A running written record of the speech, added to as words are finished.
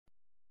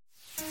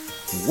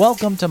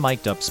Welcome to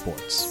Mic'd Up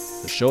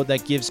Sports, the show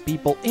that gives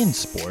people in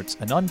sports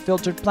an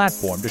unfiltered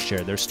platform to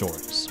share their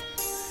stories.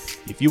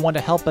 If you want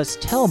to help us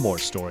tell more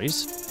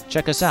stories,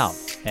 check us out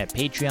at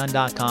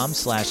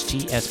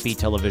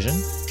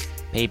patreon.com/TSBtelevision,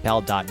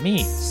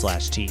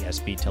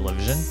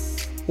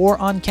 paypal.me/TSBtelevision, or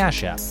on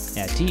Cash App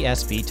at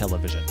TSB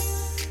Television.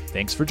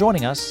 Thanks for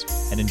joining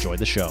us and enjoy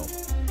the show.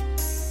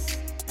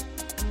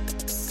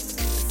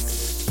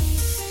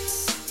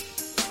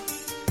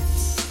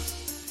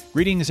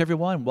 Greetings,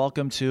 everyone.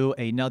 Welcome to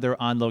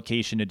another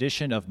on-location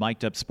edition of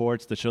Mic'd Up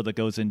Sports, the show that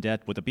goes in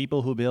depth with the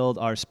people who build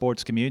our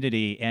sports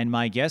community. And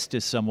my guest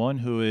is someone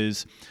who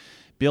is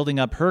building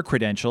up her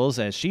credentials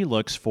as she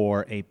looks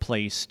for a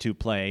place to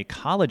play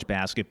college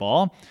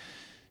basketball.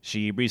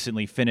 She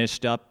recently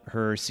finished up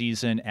her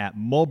season at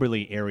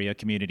Moberly Area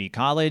Community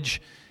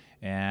College,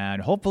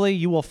 and hopefully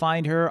you will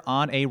find her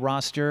on a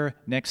roster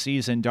next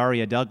season.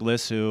 Daria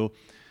Douglas, who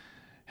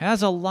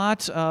has a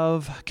lot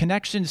of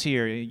connections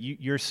here.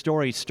 Your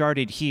story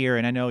started here,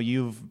 and I know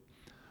you've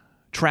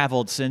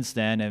traveled since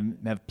then and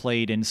have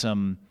played in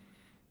some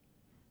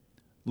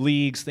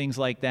leagues, things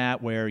like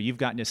that, where you've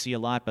gotten to see a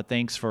lot, but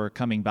thanks for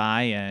coming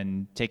by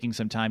and taking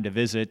some time to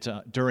visit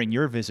during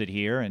your visit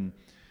here. And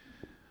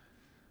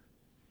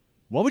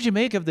what would you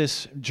make of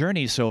this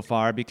journey so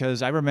far?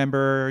 Because I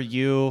remember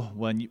you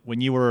when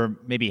you were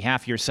maybe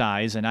half your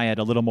size and I had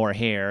a little more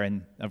hair,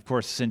 and of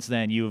course since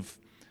then you've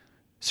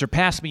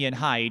surpassed me in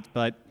height,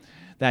 but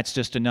that's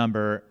just a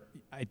number.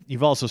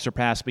 You've also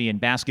surpassed me in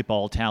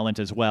basketball talent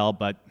as well,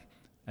 but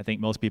I think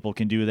most people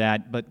can do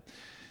that. But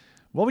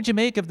what would you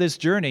make of this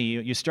journey?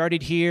 You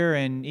started here,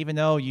 and even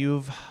though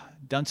you've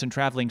done some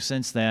traveling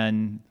since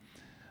then,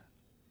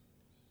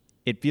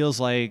 it feels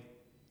like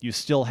you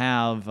still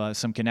have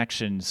some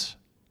connections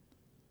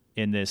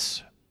in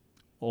this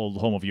old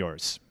home of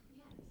yours.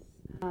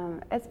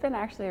 It's been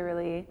actually a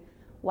really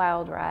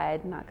wild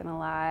ride, not gonna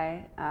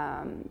lie.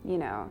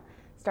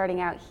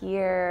 Starting out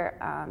here,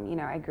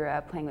 I grew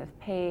up playing with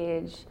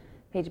Paige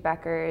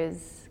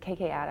Beckers,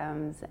 KK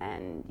Adams,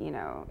 and,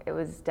 it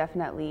was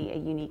definitely a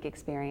unique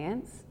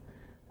experience.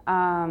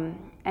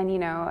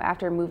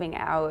 After moving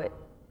out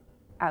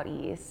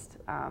east,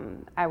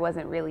 I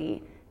wasn't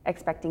really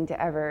expecting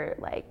to ever,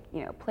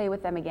 play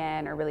with them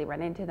again or really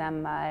run into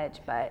them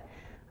much, but,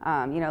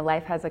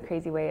 life has a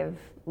crazy way of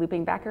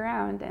looping back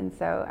around, and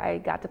so I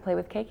got to play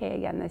with KK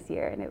again this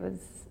year, and it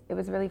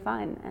was really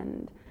fun.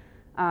 And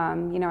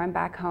I'm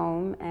back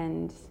home,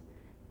 and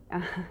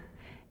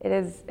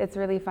it's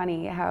really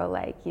funny how,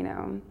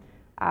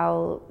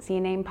 I'll see a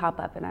name pop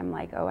up and I'm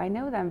like, oh, I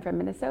know them from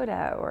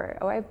Minnesota, or,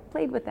 oh, I've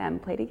played with them,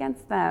 played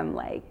against them,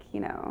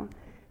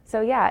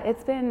 So yeah,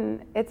 it's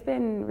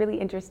been really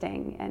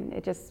interesting, and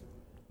it just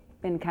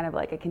been kind of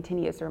like a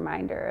continuous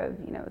reminder of,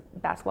 the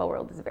basketball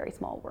world is a very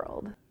small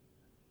world.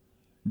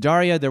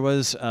 Daria, there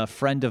was a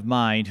friend of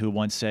mine who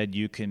once said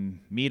you can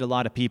meet a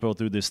lot of people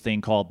through this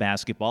thing called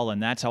basketball, and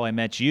that's how I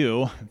met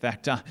you. In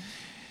fact,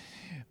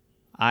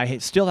 I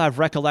still have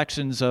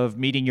recollections of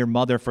meeting your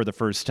mother for the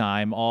first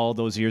time all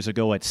those years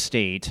ago at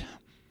State.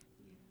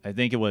 I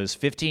think it was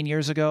 15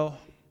 years ago.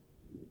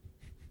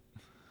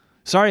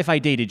 Sorry if I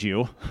dated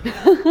you.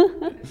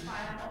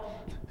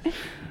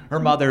 Her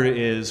mother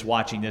is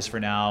watching this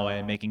for now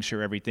and making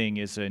sure everything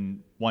is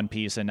in one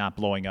piece and not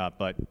blowing up,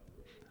 but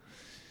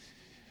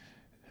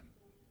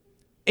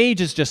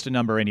age is just a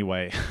number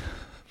anyway.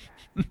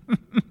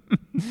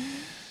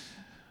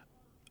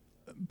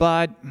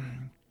 But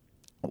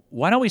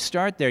why don't we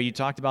start there? You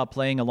talked about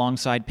playing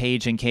alongside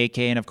Paige and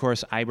KK, and of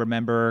course I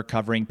remember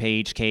covering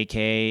Paige,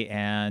 KK,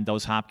 and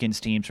those Hopkins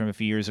teams from a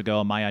few years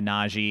ago. Maya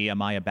Naji,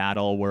 Amaya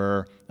Battle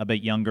were a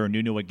bit younger.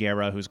 Nunu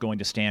Aguera, who's going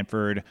to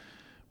Stanford,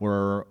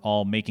 were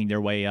all making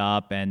their way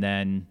up, and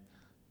then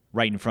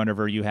right in front of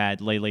her you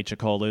had Lele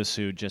Chacolas,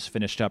 who just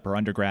finished up her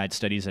undergrad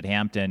studies at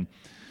Hampton.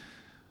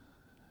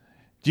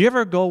 Do you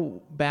ever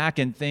go back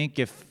and think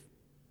if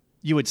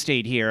you had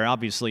stayed here?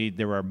 Obviously,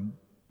 there were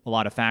a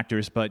lot of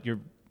factors, but do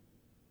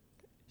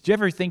you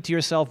ever think to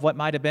yourself what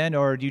might have been,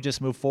 or do you just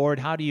move forward?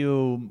 How do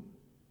you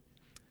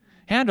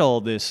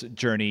handle this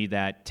journey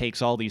that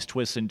takes all these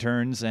twists and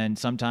turns and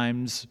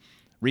sometimes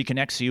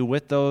reconnects you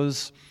with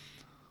those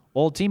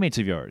old teammates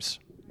of yours?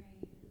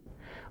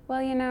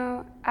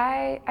 Well,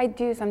 I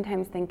do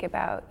sometimes think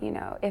about,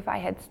 if I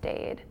had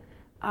stayed,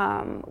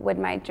 would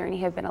my journey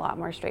have been a lot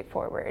more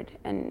straightforward,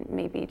 and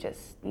maybe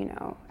just,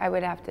 I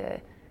would have to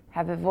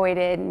have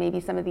avoided maybe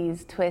some of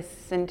these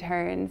twists and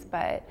turns,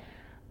 but,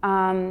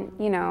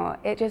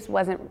 it just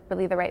wasn't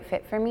really the right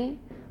fit for me.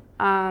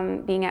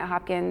 Being at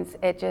Hopkins,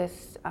 it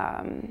just,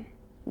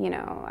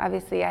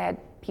 obviously I had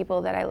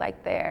people that I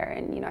liked there,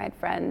 and, I had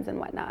friends and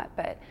whatnot,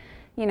 but,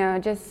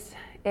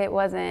 it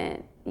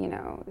wasn't,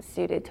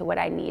 suited to what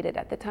I needed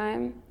at the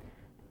time.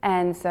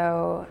 And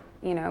so,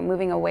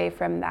 moving away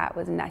from that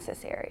was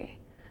necessary,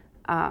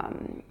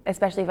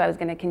 especially if I was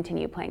going to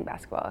continue playing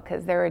basketball,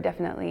 because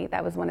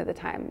that was one of the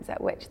times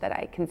at which that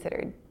I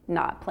considered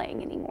not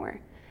playing anymore.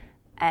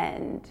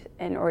 And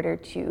in order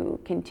to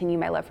continue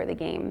my love for the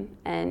game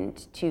and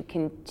to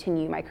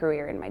continue my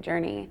career and my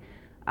journey,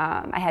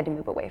 I had to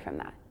move away from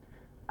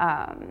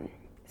that.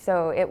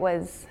 So it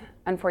was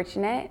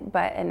unfortunate,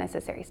 but a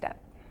necessary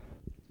step.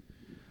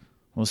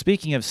 Well,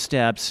 speaking of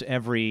steps,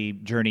 every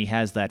journey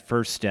has that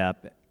first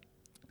step.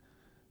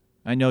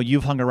 I know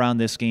you've hung around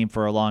this game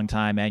for a long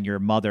time, and your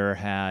mother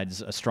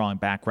has a strong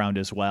background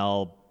as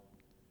well,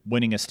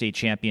 winning a state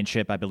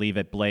championship, I believe,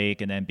 at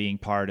Blake, and then being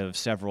part of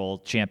several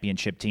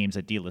championship teams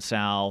at De La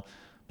Salle,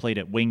 played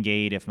at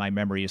Wingate, if my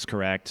memory is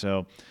correct.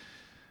 So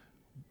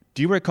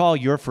do you recall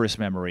your first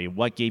memory?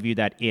 What gave you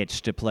that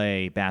itch to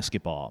play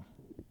basketball?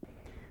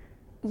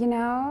 You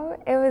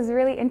know, it was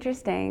really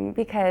interesting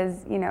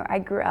because, you know, I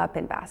grew up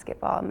in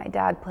basketball. My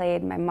dad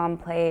played, my mom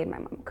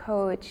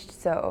coached,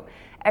 so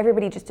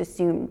everybody just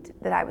assumed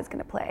that I was going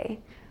to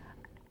play.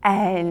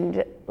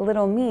 And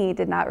little me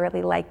did not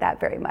really like that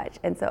very much.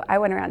 And so I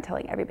went around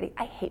telling everybody,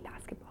 I hate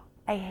basketball.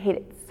 I hate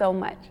it so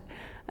much.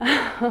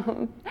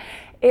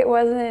 It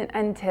wasn't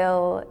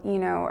until, you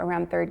know,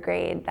 around third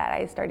grade that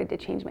I started to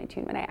change my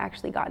tune when I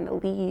actually got in the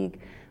league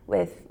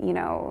with, you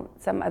know,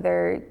 some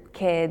other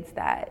kids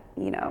that,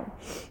 you know,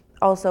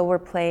 also were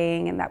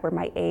playing and that were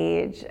my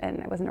age,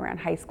 and I wasn't around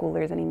high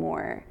schoolers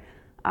anymore,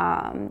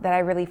 that I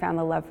really found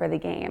the love for the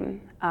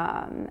game.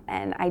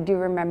 And I do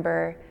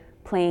remember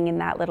playing in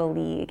that little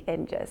league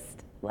and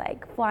just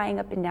like flying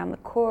up and down the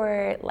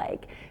court,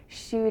 like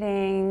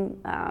shooting,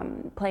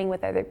 playing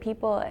with other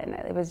people, and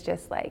it was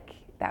just like,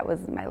 that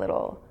was my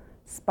little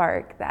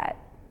spark that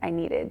I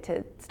needed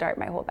to start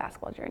my whole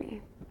basketball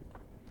journey.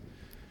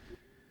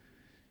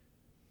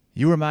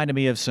 You reminded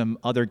me of some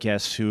other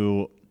guests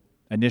who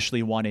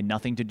initially wanted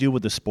nothing to do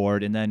with the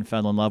sport and then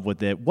fell in love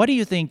with it. What do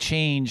you think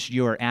changed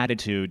your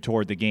attitude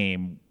toward the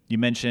game? You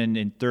mentioned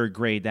in third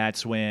grade,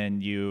 that's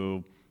when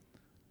you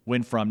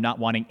went from not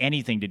wanting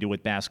anything to do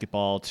with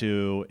basketball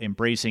to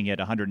embracing it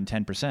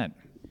 110%.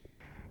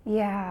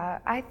 Yeah,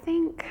 I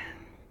think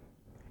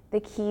the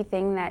key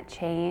thing that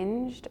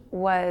changed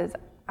was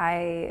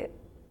I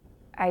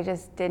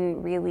just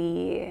didn't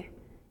really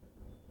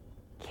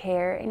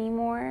care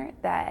anymore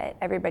that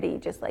everybody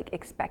just like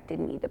expected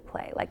me to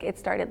play. Like it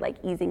started like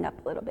easing up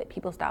a little bit.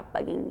 People stopped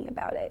bugging me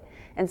about it.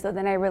 And so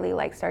then I really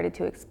like started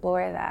to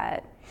explore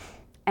that.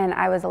 And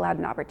I was allowed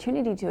an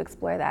opportunity to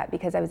explore that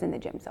because I was in the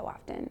gym so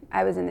often.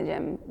 I was in the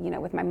gym, you know,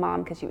 with my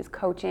mom because she was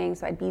coaching.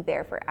 So I'd be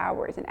there for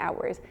hours and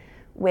hours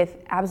with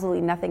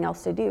absolutely nothing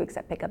else to do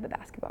except pick up a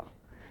basketball.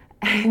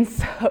 And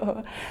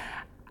so,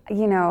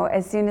 you know,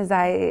 as soon as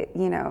I,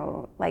 you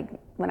know, like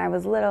when I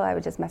was little, I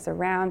would just mess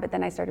around, but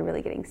then I started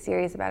really getting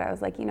serious about it. I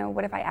was like, you know,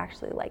 what if I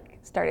actually like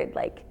started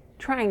like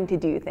trying to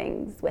do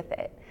things with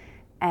it?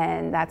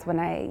 And that's when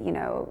I, you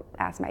know,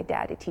 asked my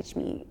dad to teach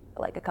me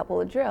like a couple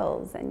of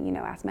drills and, you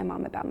know, asked my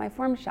mom about my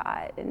form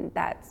shot. And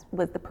that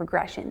was the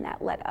progression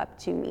that led up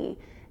to me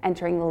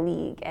entering the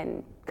league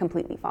and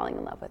completely falling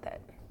in love with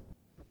it.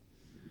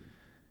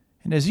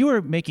 And as you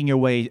were making your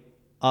way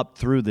up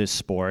through this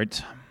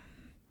sport,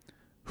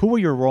 who were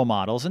your role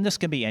models? And this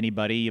can be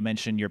anybody. You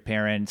mentioned your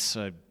parents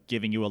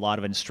giving you a lot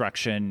of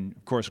instruction.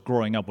 Of course,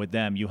 growing up with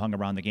them, you hung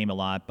around the game a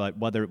lot. But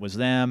whether it was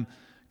them,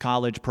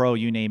 college, pro,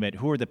 you name it,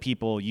 who are the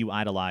people you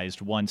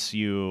idolized once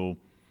you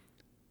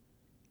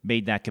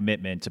made that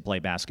commitment to play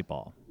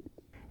basketball?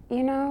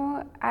 You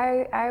know,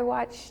 I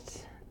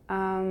watched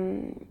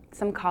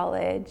some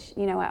college,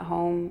 you know, at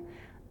home.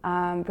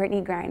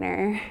 Brittany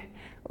Griner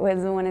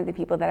was one of the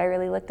people that I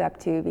really looked up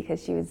to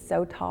because she was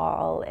so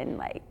tall and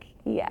like,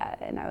 yeah,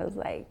 and I was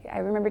like, I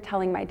remember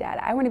telling my dad,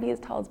 I want to be as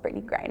tall as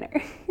Brittany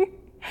Griner.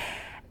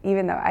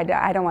 Even though I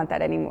don't want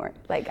that anymore.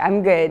 Like,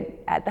 I'm good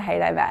at the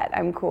height I'm at,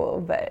 I'm cool,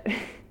 but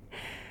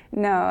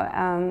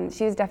no,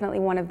 she was definitely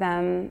one of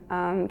them.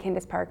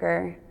 Candace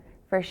Parker,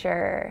 for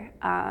sure,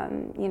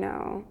 you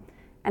know.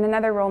 And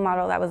another role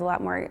model that was a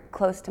lot more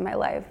close to my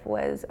life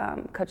was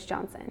Coach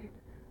Johnson.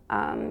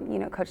 You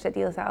know, coached at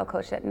De La Salle,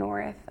 coached at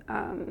North,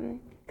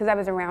 because I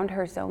was around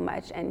her so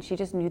much and she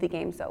just knew the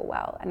game so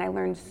well. And I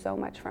learned so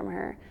much from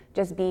her,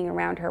 just being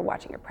around her,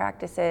 watching her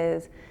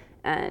practices,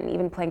 and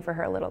even playing for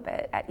her a little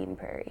bit at Eden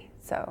Prairie.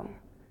 So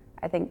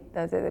I think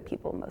those are the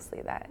people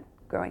mostly that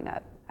growing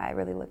up I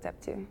really looked up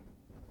to.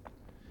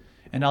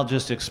 And I'll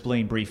just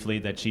explain briefly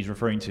that she's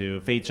referring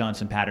to Faith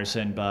Johnson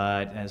Patterson,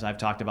 but as I've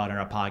talked about in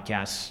our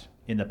podcasts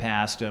in the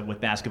past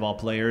with basketball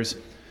players,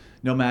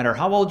 no matter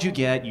how old you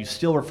get, you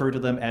still refer to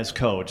them as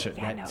coach. Yeah,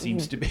 that no,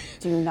 seems to be.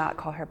 Do not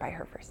call her by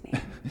her first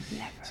name.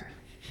 Never.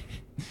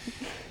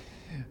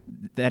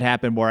 That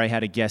happened where I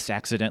had a guest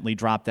accidentally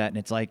drop that, and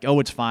it's like,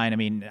 oh, it's fine. I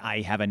mean, I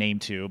have a name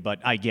too, but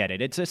I get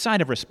it. It's a sign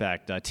of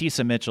respect.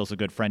 Tisa Mitchell's a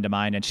good friend of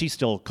mine, and she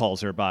still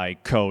calls her by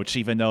coach,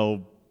 even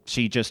though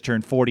she just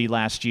turned 40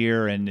 last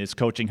year and is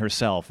coaching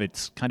herself.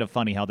 It's kind of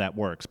funny how that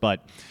works,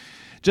 but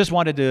just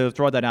wanted to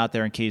throw that out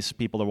there in case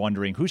people are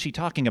wondering, who's she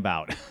talking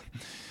about?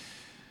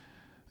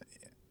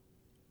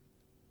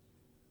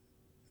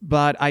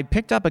 But I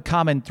picked up a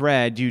common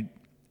thread. You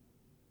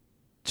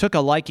took a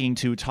liking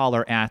to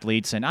taller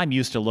athletes, and I'm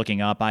used to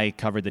looking up. I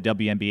covered the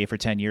WNBA for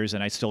 10 years,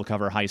 and I still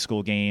cover high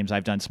school games.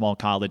 I've done small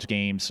college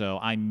games, so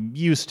I'm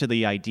used to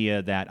the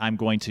idea that I'm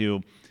going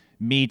to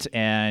meet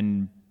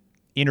and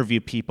interview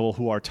people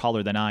who are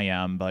taller than I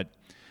am, but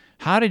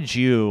how did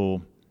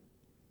you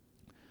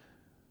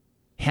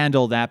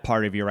handle that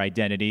part of your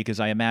identity? Because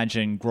I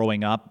imagine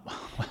growing up,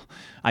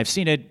 I've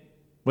seen it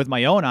with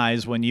my own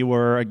eyes when you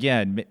were,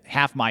 again,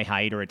 half my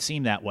height, or it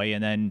seemed that way,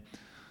 and then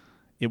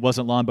it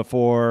wasn't long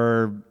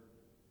before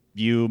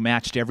you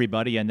matched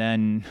everybody and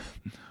then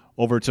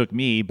overtook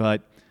me.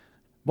 But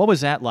what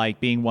was that like,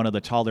 being one of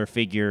the taller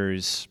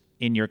figures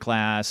in your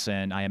class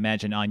and I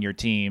imagine on your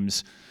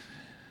teams?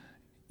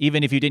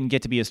 Even if you didn't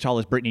get to be as tall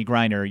as Brittany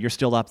Griner, you're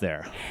still up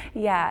there.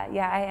 Yeah,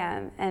 I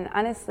am. And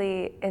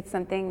honestly, it's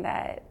something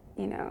that,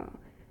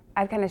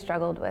 I've kind of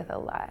struggled with a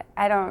lot.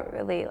 I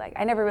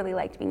never really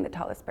liked being the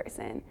tallest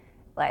person.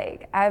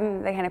 Like,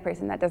 I'm the kind of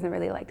person that doesn't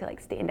really like to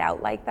stand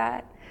out like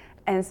that.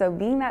 And so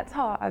being that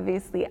tall,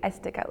 obviously, I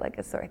stick out like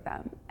a sore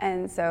thumb.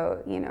 And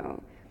so,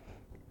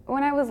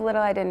 when I was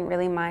little, I didn't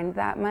really mind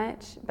that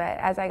much. But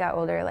as I got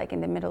older,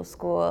 into middle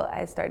school,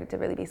 I started to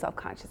really be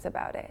self-conscious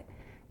about it.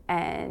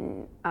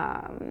 And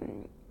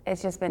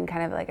it's just been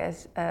kind of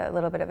a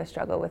little bit of a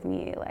struggle with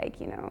me,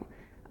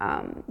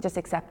 just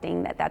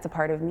accepting that that's a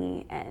part of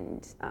me.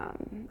 And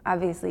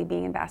obviously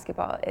being in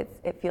basketball,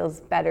 it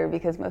feels better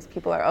because most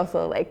people are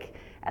also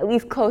at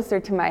least closer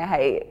to my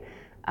height,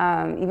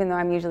 even though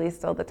I'm usually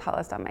still the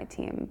tallest on my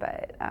team.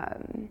 But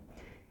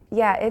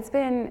yeah, it's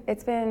been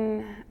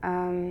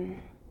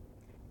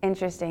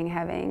interesting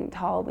having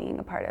tall being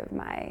a part of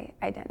my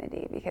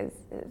identity, because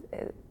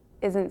it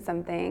isn't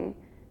something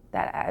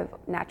that I've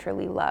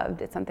naturally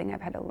loved. It's something I've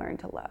had to learn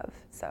to love.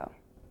 So.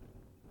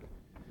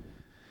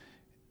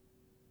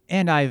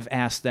 And I've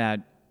asked that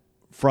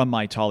from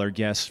my taller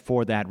guests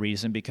for that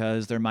reason,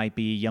 because there might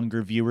be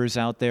younger viewers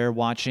out there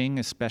watching,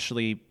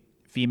 especially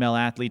female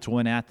athletes,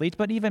 women athletes,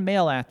 but even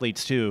male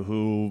athletes too,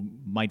 who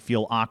might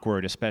feel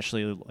awkward,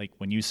 especially like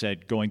when you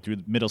said going through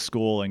middle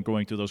school and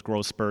going through those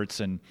growth spurts,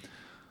 and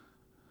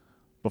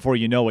before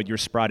you know it, you're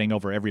sprouting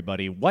over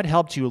everybody. What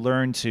helped you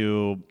learn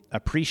to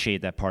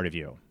appreciate that part of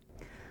you?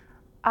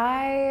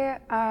 I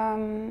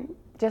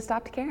just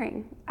stopped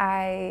caring.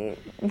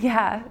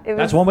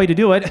 That's one way to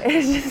do it.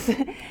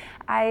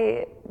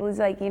 I was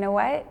like, you know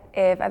what?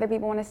 If other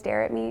people want to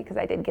stare at me, because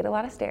I did get a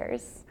lot of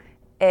stares,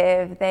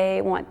 if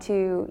they want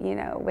to,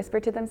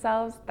 whisper to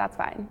themselves, that's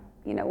fine.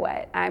 You know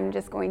what? I'm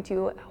just going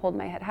to hold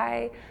my head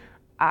high.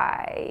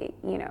 I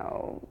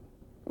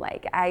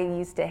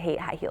used to hate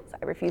high heels.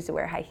 I refused to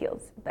wear high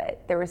heels,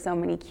 but there were so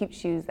many cute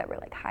shoes that were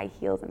high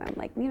heels, and I'm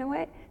like, you know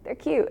what? They're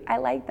cute. I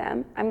like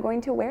them. I'm going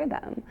to wear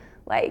them.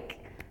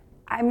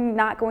 I'm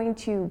not going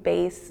to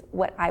base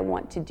what I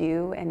want to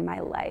do in my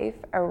life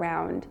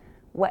around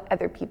what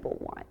other people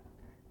want,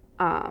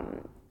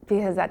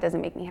 because that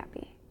doesn't make me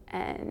happy.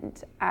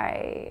 And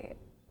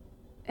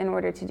in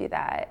order to do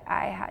that,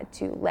 I had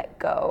to let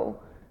go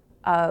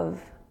of,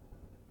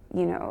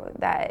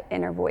 that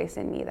inner voice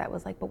in me that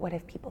was like, but what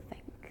if people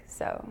think?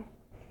 So,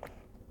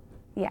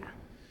 yeah.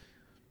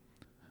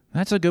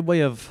 That's a good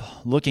way of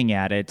looking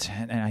at it.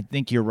 And I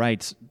think you're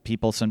right.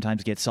 People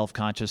sometimes get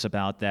self-conscious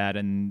about that.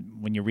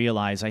 And when you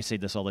realize, I say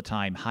this all the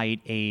time, height,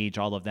 age,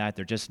 all of that,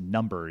 they're just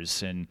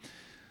numbers. And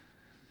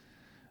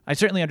I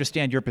certainly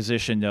understand your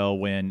position, though,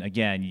 when,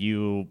 again,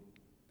 you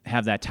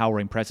have that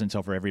towering presence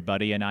over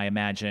everybody. And I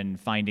imagine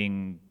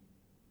finding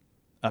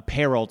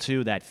apparel,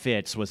 too, that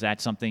fits. Was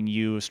that something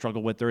you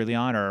struggled with early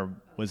on, or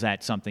was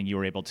that something you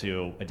were able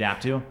to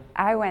adapt to?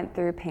 I went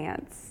through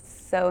pants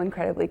so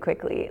incredibly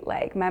quickly.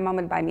 My mom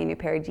would buy me a new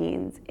pair of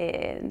jeans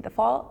in the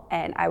fall,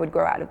 and I would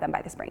grow out of them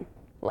by the spring.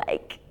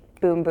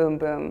 Boom, boom,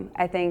 boom.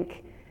 I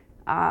think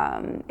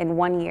in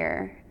 1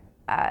 year,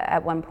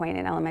 at one point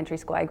in elementary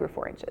school, I grew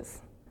 4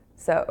 inches.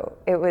 So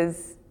it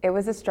was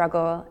a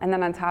struggle. And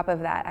then on top of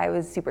that, I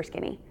was super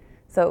skinny.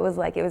 So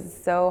it was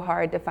so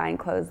hard to find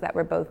clothes that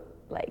were both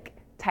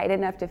tight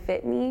enough to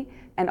fit me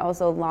and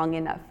also long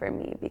enough for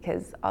me,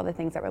 because all the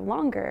things that were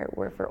longer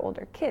were for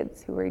older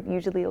kids who were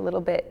usually a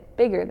little bit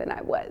bigger than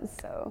I was.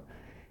 So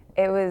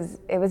it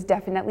was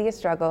definitely a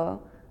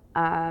struggle.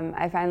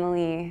 I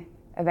finally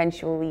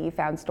eventually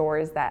found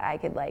stores that I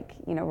could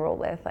roll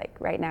with.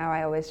 Right now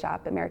I always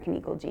shop American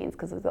Eagle jeans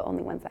because they're the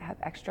only ones that have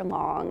extra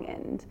long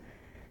and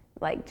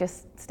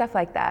just stuff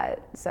like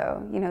that.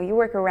 So, you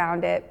work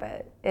around it,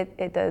 but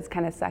it does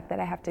kind of suck that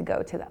I have to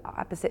go to the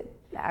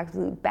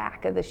absolute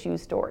back of the shoe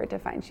store to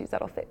find shoes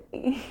that'll fit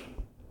me.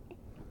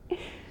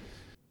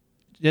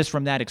 Just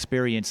from that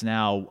experience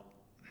now,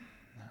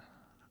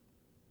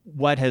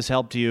 what has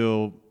helped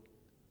you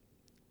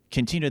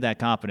continue that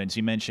confidence?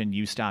 You mentioned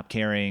you stopped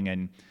caring,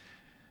 and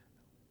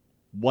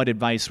what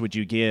advice would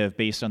you give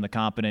based on the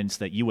confidence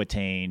that you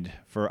attained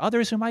for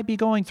others who might be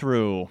going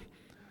through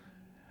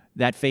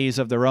that phase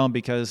of their own?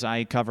 Because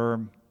I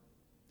cover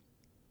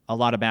a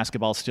lot of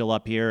basketball still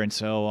up here, and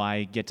so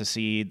I get to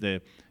see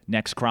the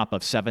next crop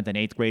of 7th and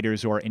 8th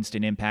graders who are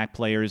instant impact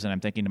players, and I'm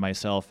thinking to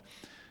myself,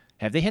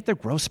 have they hit their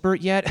growth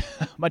spurt yet?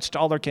 How much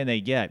taller can they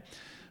get?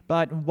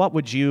 But what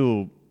would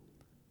you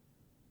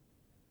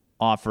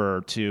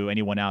offer to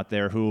anyone out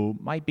there who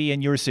might be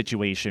in your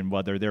situation,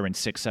 whether they're in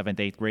 6th, 7th,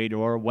 8th grade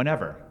or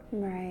whenever?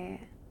 Right.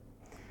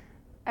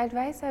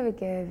 Advice I would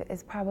give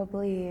is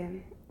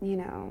probably,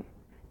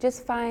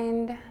 just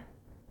find,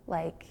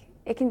 like,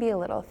 it can be a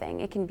little thing.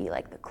 It can be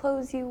like the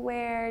clothes you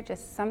wear,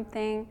 just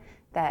something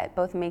that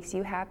both makes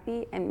you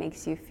happy and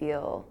makes you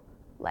feel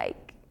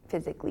like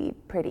physically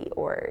pretty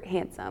or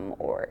handsome,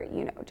 or,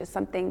 just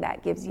something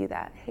that gives you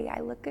that, hey,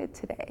 I look good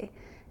today.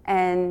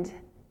 And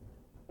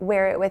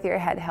wear it with your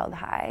head held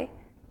high,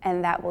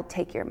 and that will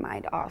take your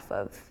mind off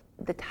of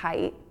the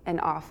tight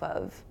and off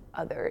of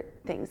other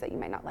things that you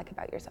might not like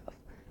about yourself.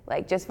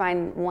 Like, just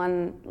find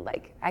one,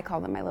 like, I call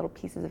them my little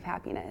pieces of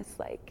happiness.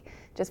 Like,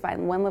 just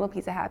find one little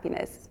piece of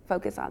happiness,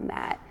 focus on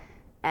that,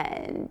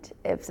 and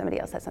if somebody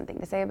else has something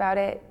to say about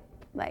it,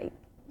 like,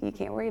 you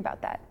can't worry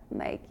about that.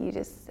 Like, you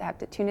just have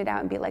to tune it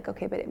out and be like,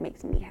 okay, but it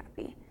makes me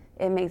happy.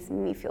 It makes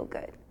me feel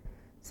good.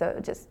 So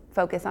just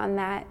focus on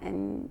that,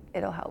 and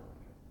it'll help.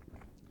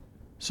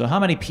 So how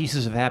many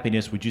pieces of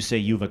happiness would you say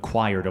you've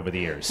acquired over the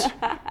years?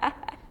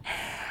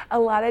 A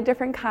lot of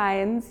different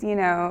kinds,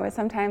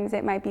 Sometimes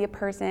it might be a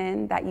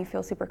person that you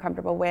feel super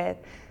comfortable with.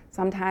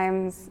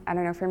 Sometimes, I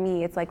don't know, for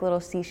me, it's like little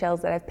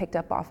seashells that I've picked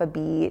up off a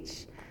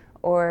beach,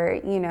 or,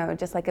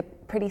 just like a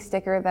pretty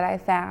sticker that I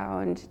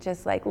found,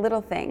 just like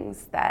little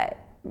things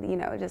that,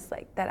 just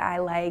like that I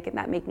like and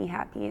that make me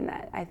happy and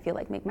that I feel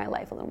like make my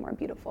life a little more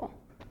beautiful.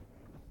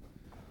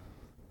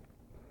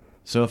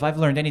 So if I've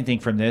learned anything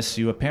from this,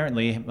 you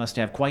apparently must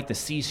have quite the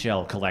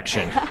seashell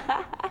collection.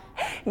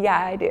 Yeah,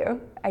 I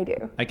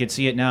do. I could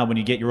see it now when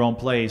you get your own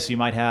place. You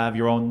might have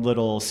your own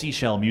little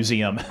seashell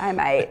museum. I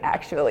might,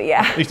 actually,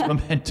 yeah. These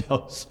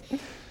mementos.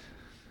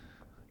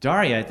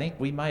 Daria, I think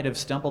we might have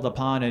stumbled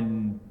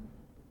upon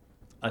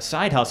a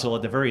side hustle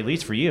at the very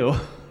least for you.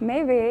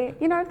 Maybe.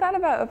 I've thought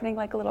about opening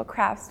like a little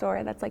craft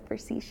store that's like for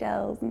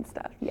seashells and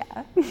stuff,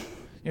 yeah.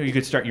 You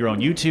could start your own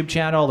YouTube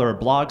channel or a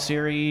blog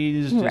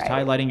series, just right.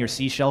 highlighting your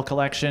seashell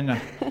collection.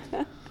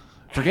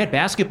 Forget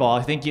basketball.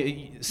 I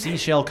think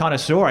seashell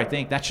connoisseur, I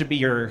think that should be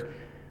your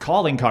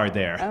calling card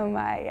there. Oh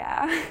my,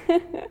 yeah.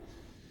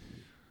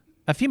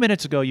 A few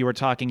minutes ago, you were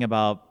talking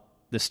about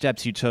the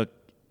steps you took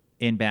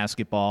in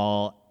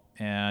basketball,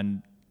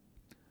 and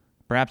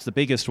perhaps the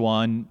biggest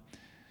one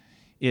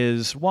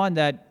is one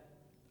that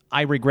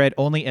I regret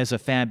only as a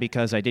fan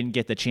because I didn't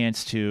get the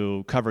chance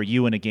to cover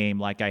you in a game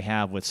like I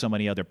have with so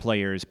many other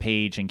players,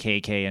 Paige and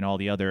KK and all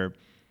the other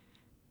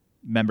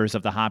members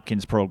of the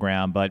Hopkins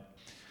program. But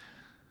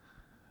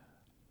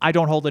I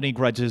don't hold any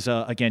grudges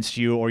against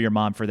you or your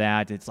mom for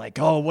that. It's like,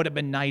 oh, it would have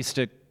been nice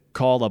to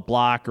call a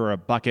block or a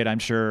bucket. I'm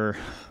sure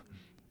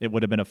it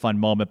would have been a fun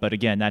moment. But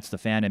again, that's the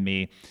fan in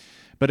me.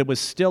 But it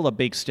was still a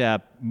big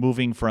step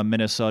moving from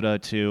Minnesota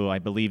to, I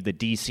believe, the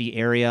D.C.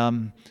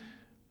 area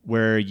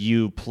where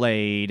you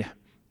played.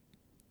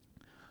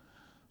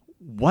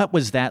 What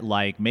was that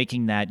like,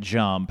 making that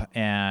jump?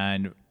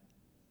 And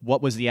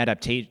what was the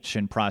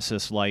adaptation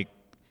process like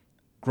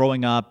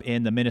growing up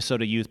in the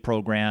Minnesota youth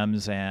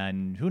programs?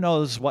 And who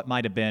knows what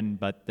might have been,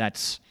 but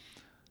that's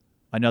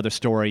another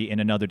story in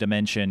another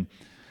dimension.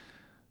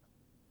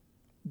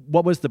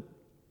 What was the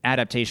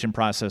adaptation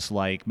process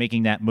like,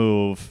 making that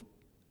move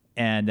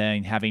and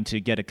then having to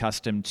get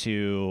accustomed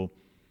to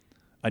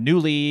a new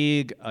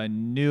league, a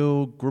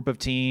new group of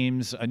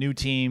teams, a new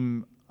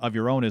team of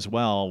your own as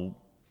well?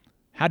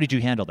 How did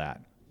you handle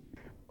that?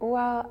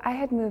 Well, I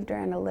had moved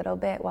around a little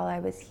bit while I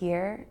was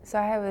here, so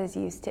I was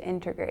used to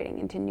integrating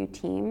into new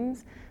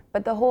teams,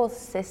 but the whole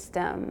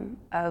system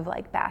of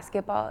like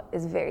basketball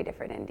is very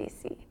different in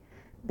DC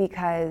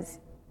because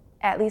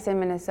at least in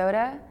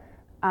Minnesota,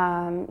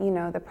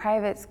 the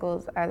private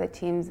schools are the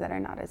teams that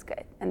are not as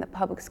good, and the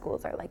public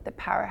schools are like the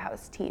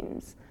powerhouse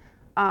teams.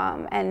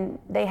 And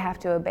they have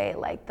to obey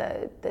like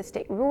the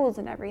state rules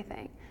and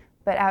everything.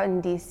 But out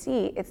in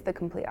DC, it's the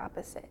complete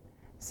opposite.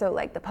 So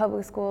like the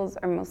public schools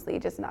are mostly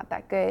just not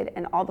that good,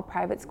 and all the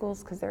private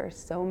schools, because there are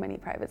so many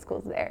private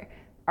schools there,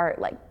 are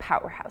like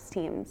powerhouse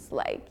teams.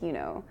 Like,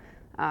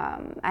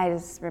 I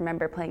just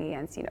remember playing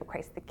against,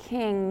 Christ the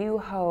King, New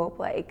Hope,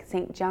 like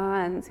St.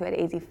 John's, who had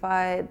AZ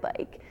Fudd.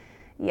 Like,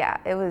 yeah,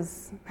 it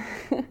was,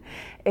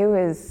 it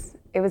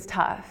was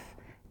tough,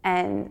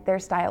 and their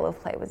style of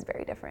play was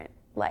very different.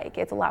 Like,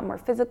 it's a lot more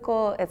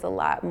physical, it's a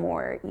lot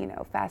more,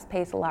 fast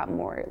paced, a lot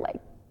more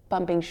like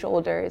bumping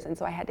shoulders. And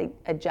so I had to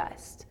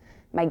adjust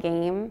my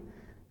game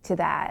to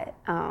that.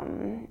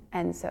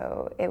 And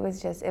so it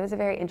was a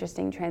very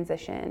interesting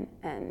transition.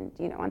 And,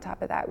 on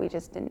top of that, we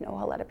just didn't know a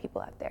whole lot of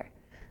people out there,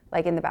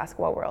 like in the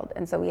basketball world.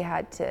 And so we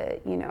had to,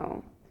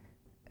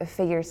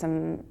 figure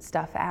some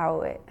stuff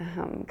out,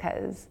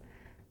 because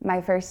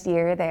my first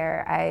year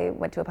there, I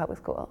went to a public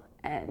school,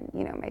 and,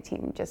 my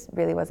team just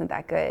really wasn't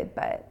that good.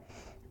 But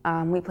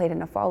we played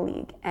in a fall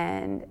league,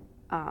 and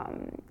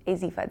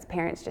AZ Fudd's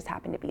parents just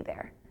happened to be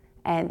there,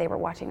 and they were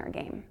watching our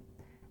game.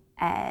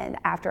 And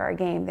after our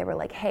game, they were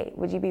like, "Hey,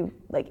 would you be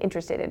like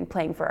interested in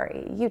playing for our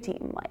AAU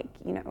team? Like,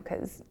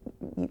 because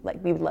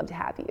we would love to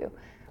have you,"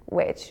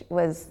 which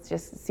was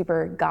just a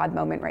super God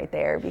moment right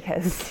there,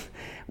 because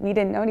we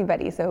didn't know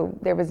anybody, so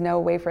there was no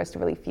way for us to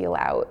really feel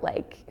out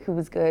like who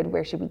was good,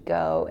 where should we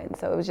go, and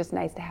so it was just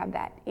nice to have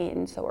that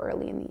in so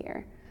early in the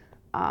year.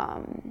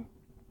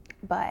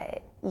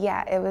 But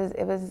yeah, it was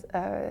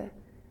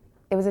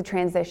a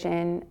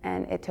transition,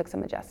 and it took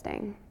some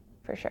adjusting,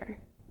 for sure.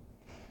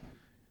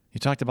 You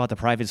talked about the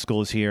private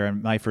schools here,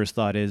 and my first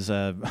thought is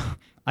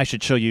I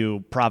should show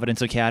you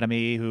Providence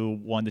Academy, who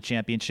won the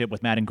championship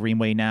with Madden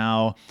Greenway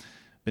now.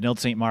 Benilde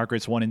St.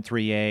 Margaret's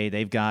 1-3A.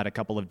 They've got a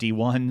couple of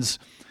D1s.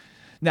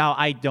 Now,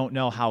 I don't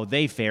know how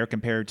they fare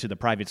compared to the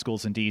private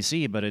schools in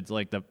D.C., but it's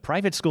like the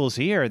private schools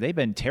here, they've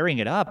been tearing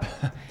it up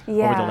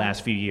over the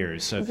last few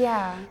years. So,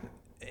 yeah.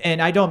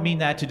 And I don't mean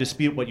that to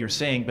dispute what you're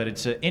saying, but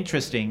it's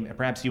interesting.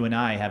 Perhaps you and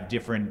I have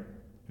different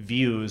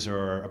views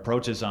or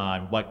approaches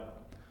on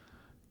what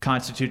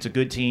constitutes a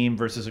good team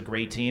versus a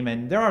great team,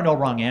 and there are no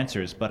wrong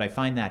answers, but I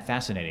find that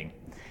fascinating.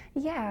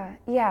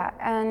 Yeah,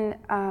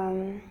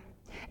 and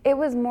it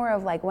was more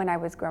of like when I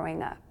was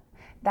growing up.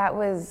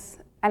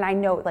 And I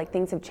know like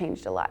things have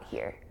changed a lot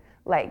here,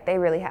 like they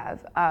really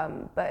have.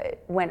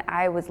 But when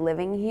I was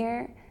living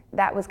here,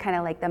 that was kind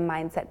of like the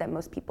mindset that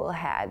most people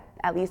had,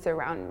 at least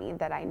around me,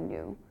 that I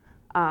knew.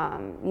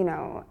 You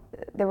know,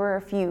 there were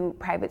a few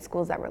private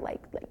schools that were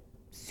like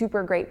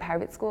super great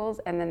private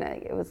schools, and then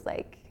it was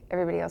like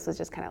everybody else was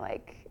just kind of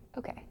like,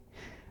 okay.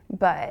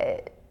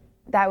 But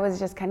that was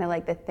just kind of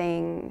like the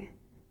thing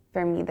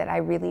for me that I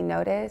really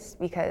noticed,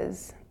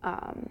 because,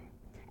 and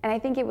I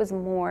think it was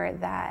more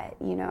that,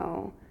 you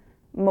know,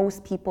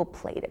 most people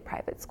played at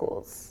private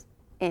schools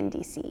in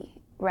DC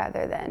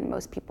rather than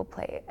most people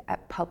play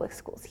at public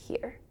schools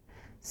here.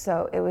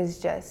 So it was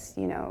just,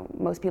 you know,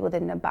 most people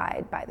didn't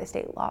abide by the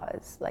state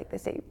laws, like the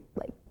state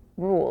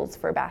rules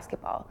for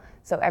basketball.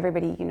 So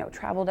everybody, you know,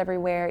 traveled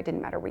everywhere. It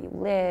didn't matter where you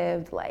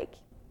lived. Like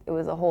it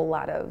was a whole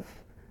lot of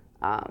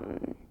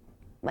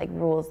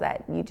rules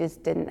that you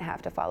just didn't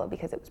have to follow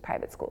because it was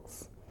private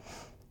schools.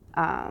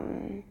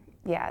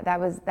 Yeah, that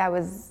was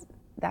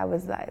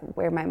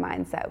where my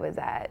mindset was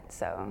at.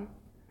 So,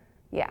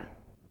 yeah.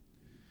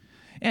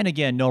 And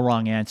again, no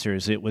wrong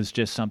answers. It was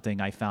just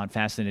something I found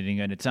fascinating,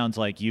 and it sounds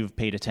like you've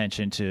paid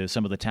attention to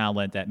some of the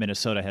talent that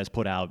Minnesota has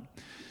put out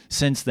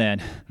since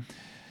then.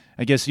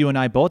 I guess you and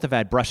I both have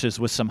had brushes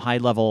with some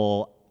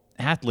high-level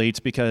athletes,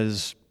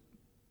 because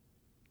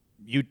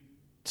you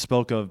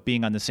spoke of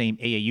being on the same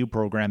AAU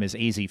program as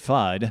AZ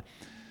Fudd,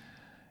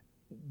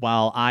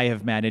 while I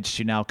have managed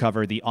to now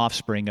cover the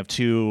offspring of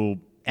two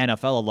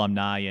NFL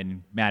alumni,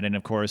 and Madden,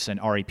 of course, and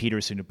Ari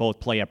Peterson, who both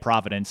play at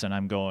Providence, and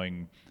I'm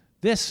going,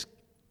 this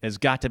has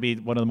got to be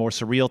one of the more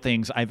surreal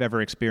things I've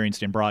ever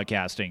experienced in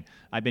broadcasting.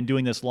 I've been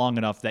doing this long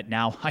enough that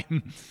now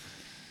I'm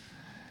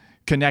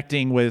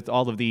connecting with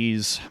all of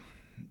these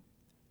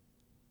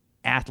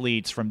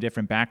athletes from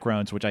different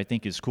backgrounds, which I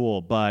think is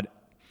cool. But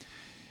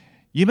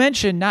you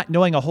mentioned not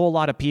knowing a whole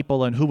lot of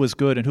people and who was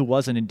good and who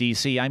wasn't in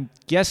D.C. I'm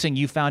guessing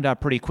you found out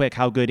pretty quick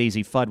how good AZ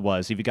Fudd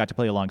was if you got to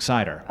play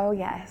alongside her. Oh,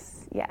 yes.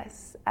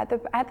 At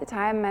the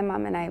time, my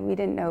mom and I, we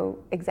didn't know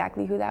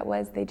exactly who that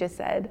was. They just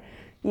said,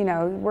 you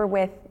know, we're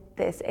with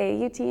this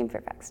AAU team,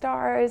 Fairfax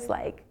Stars.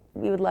 Like,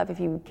 we would love if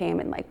you came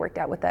and like worked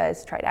out with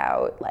us, tried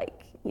out.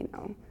 Like, you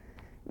know,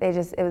 it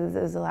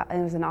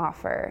was an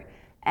offer.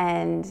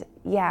 And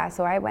yeah,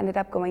 so I ended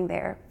up going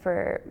there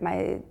for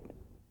my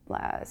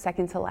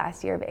second to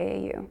last year of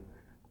AAU.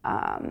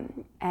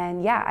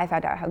 And yeah, I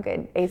found out how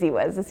good AZ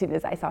was as soon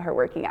as I saw her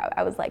working out.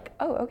 I was like,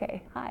 oh,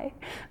 okay, hi.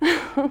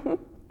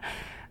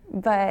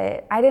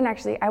 But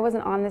I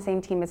wasn't on the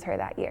same team as her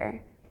that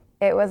year.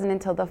 It wasn't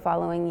until the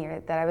following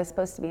year that I was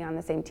supposed to be on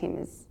the same team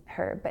as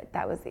her, but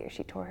that was the year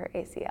she tore her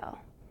ACL.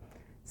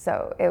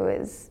 So it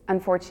was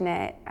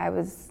unfortunate. I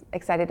was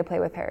excited to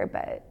play with her,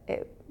 but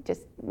it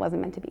just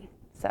wasn't meant to be,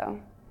 so.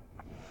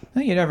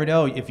 You never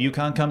know. If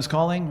UConn comes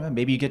calling,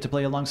 maybe you get to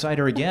play alongside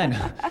her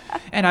again.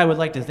 And I would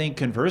like to think,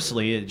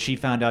 conversely, she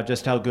found out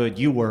just how good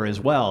you were as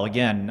well.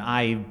 Again,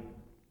 I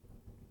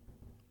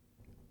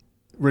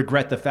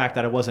regret the fact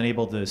that I wasn't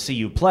able to see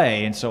you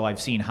play, and so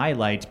I've seen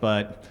highlights,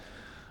 but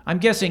I'm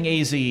guessing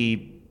AZ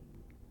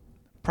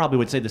probably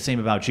would say the same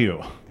about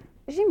you.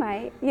 She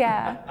might,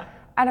 yeah.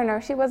 I don't know.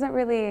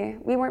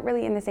 We weren't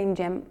really in the same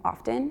gym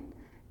often.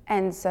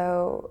 And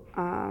so,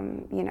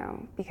 you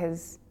know,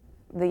 because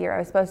the year I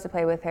was supposed to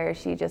play with her,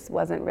 she just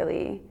wasn't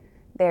really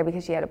there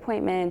because she had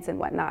appointments and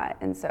whatnot.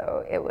 And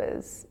so it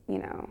was, you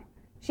know,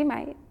 she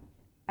might.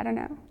 I don't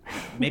know.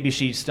 Maybe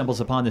she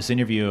stumbles upon this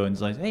interview and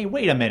is like, hey,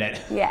 wait a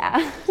minute.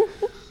 Yeah.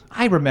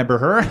 I remember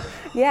her.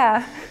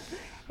 Yeah.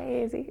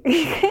 Hey, AZ.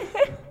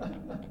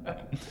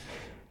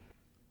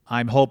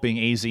 I'm hoping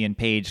AZ and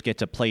Paige get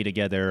to play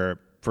together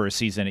for a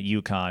season at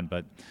UConn,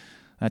 but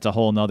that's a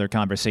whole nother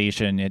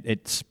conversation.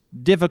 It's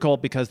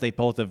difficult because they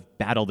both have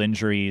battled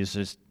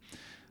injuries,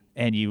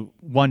 and you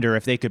wonder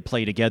if they could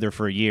play together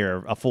for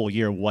a full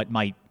year, what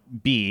might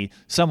be.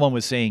 Someone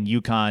was saying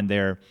UConn,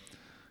 their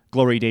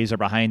glory days are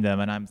behind them,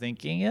 and I'm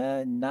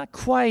thinking, not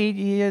quite.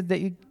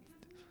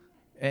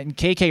 And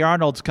KK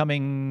Arnold's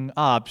coming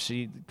up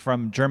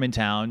from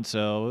Germantown,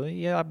 so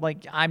yeah,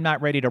 I'm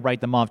not ready to write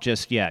them off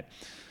just yet.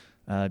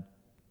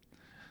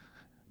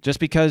 Just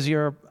because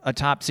you're a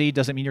top seed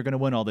doesn't mean you're going to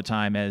win all the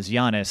time, as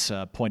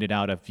Giannis pointed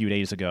out a few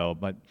days ago.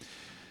 But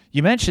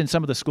You mentioned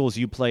some of the schools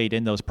you played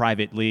in those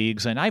private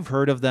leagues, and I've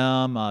heard of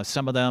them.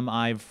 Some of them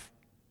I've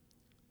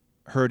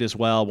heard as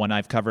well when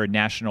I've covered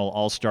national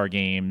all-star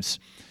games.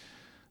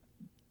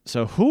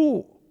 So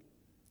who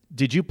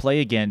did you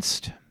play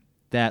against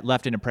that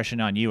left an impression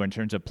on you in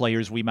terms of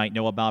players we might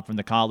know about from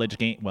the college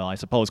game? Well, I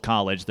suppose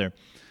college. They're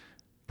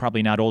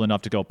probably not old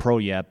enough to go pro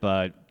yet,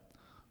 but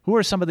who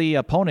are some of the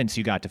opponents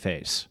you got to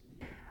face?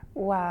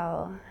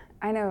 Well,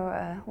 I know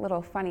a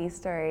little funny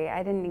story.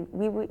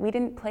 We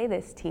didn't play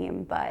this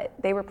team, but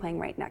they were playing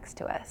right next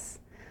to us.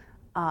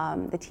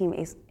 The team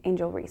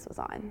Angel Reese was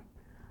on.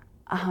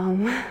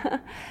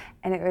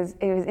 And it was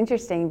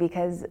interesting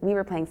because we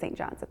were playing St.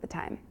 John's at the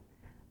time.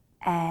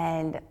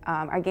 And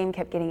our game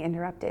kept getting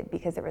interrupted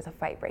because there was a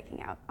fight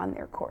breaking out on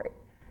their court.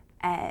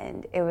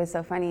 And it was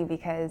so funny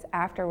because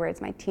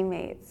afterwards my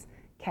teammates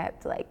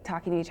kept like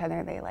talking to each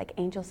other. They like,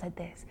 Angel said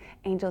this,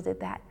 Angel did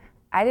that.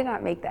 I did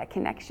not make that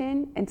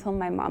connection until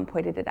my mom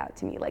pointed it out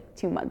to me like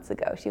 2 months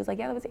ago. She was like,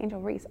 yeah, that was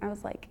Angel Reese. I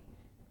was like,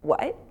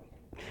 what?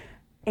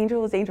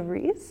 Angel was Angel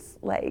Reese?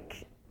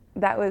 Like,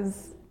 that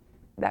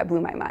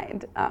blew my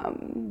mind.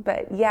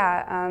 But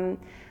yeah,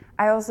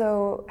 I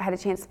also had a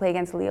chance to play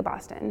against Leah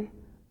Boston.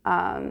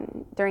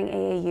 During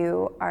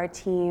AAU, our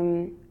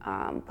team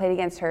played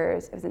against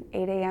hers. It was an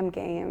 8 a.m.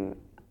 game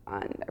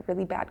on a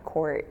really bad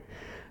court,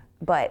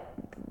 but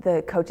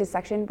the coaches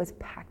section was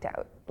packed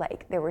out.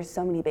 Like, there were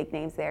so many big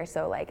names there.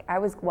 So like, I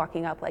was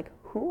walking up like,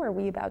 who are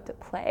we about to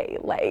play?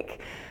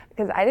 Like,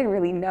 because I didn't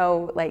really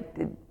know like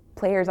the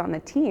players on the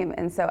team.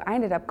 And so I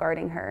ended up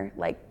guarding her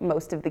like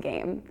most of the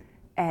game.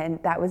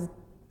 And that was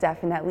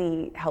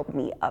definitely helped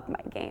me up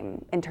my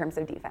game in terms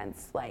of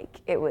defense.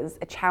 Like, it was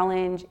a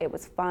challenge, it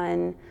was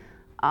fun.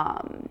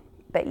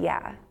 But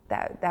yeah,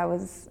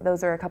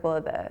 those are a couple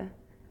of the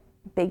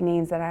big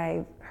names that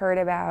I've heard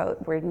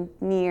about, were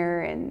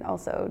near, and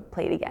also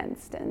played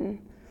against. And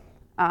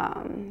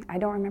I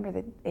don't remember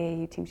the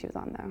AAU team she was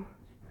on though.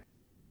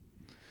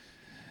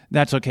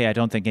 That's okay. I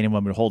don't think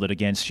anyone would hold it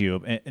against you.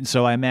 And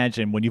so I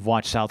imagine when you've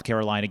watched South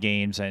Carolina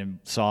games and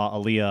saw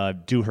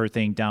Aaliyah do her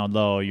thing down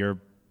low,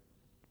 you're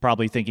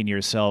probably thinking to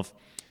yourself,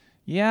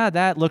 yeah,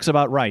 that looks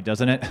about right,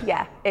 doesn't it?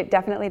 Yeah, it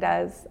definitely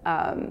does.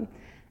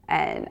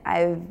 And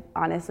I've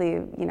honestly,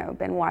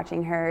 been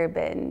watching her,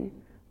 been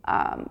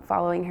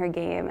following her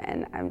game,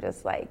 and I'm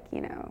just like,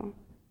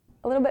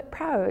 a little bit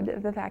proud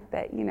of the fact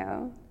that,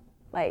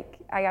 like,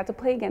 I got to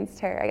play against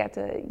her. I got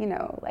to,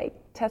 like,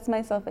 test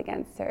myself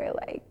against her.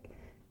 Like,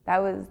 that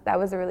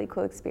was a really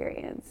cool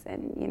experience.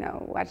 And,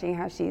 watching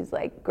how she's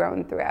like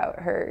grown throughout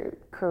her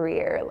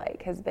career,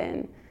 like, has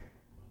been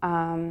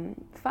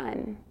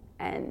fun.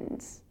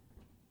 And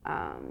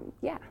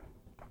yeah.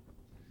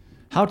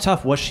 How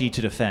tough was she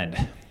to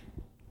defend?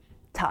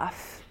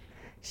 Tough.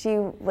 She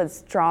was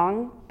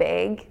strong,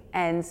 big,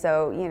 and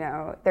so,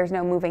 there's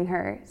no moving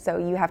her. So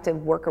you have to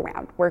work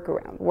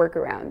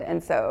around.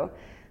 And so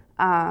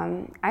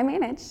I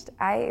managed.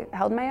 I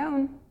held my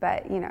own,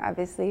 but,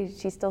 obviously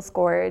she still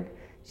scored.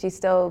 She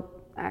still,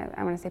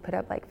 I want to say, put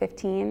up like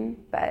 15,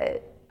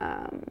 but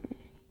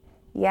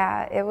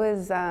yeah, it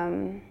was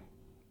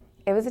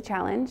a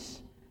challenge,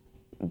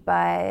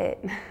 but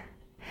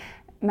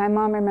my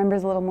mom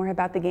remembers a little more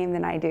about the game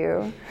than I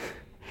do.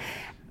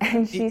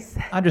 And she's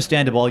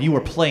understandable. You were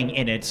playing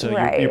in it, so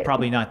right. you're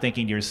probably not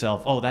thinking to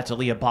yourself, "Oh, that's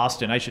Aaliyah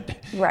Boston. I should."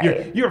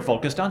 Right. You're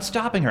focused on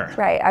stopping her.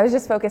 Right. I was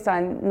just focused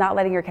on not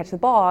letting her catch the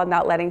ball,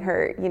 not letting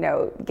her,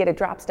 get a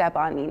drop step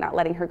on me, not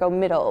letting her go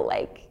middle,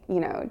 like,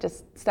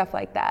 just stuff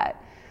like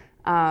that.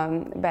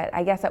 But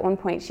I guess at one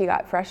point she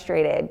got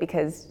frustrated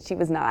because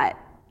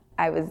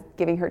I was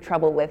giving her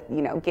trouble with,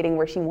 getting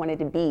where she wanted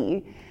to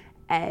be,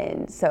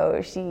 and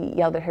so she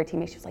yelled at her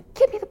teammates. She was like,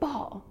 "Give me the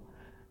ball."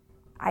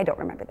 I don't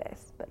remember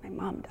this, but my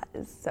mom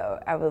does. So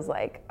I was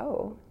like,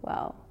 oh,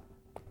 well,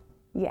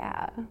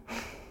 yeah.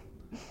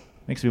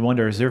 Makes me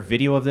wonder, is there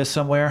video of this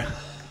somewhere?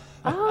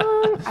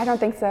 I don't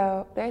think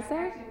so. Is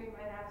there?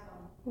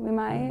 We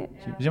might.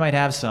 You might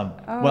have some.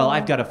 Oh. Well,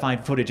 I've got to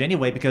find footage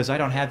anyway because I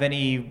don't have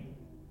any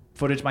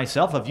footage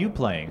myself of you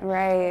playing.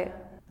 Right.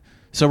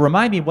 So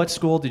remind me, what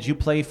school did you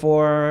play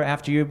for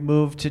after you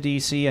moved to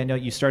D.C.? I know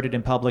you started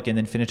in public and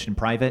then finished in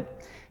private.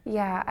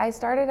 Yeah, I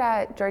started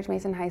at George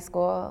Mason High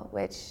School,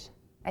 which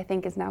I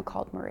think is now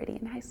called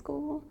Meridian High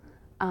School.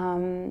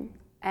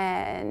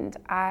 And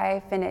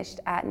I finished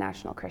at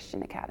National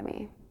Christian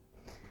Academy.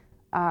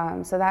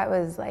 So that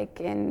was like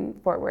in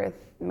Fort Worth,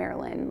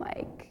 Maryland,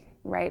 like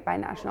right by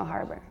National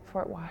Harbor.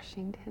 Fort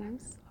Washington, I'm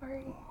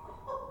sorry.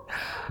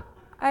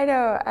 I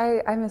know,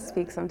 I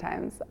misspeak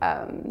sometimes.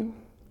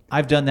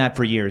 I've done that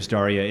for years,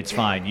 Daria. It's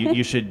fine.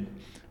 You should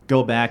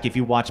go back. If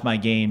you watch my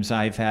games,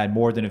 I've had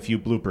more than a few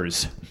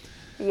bloopers.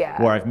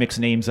 Yeah. Where I've mixed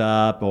names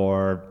up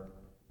or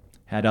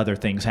had other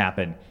things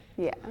happen.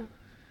 Yeah.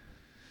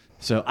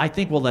 So I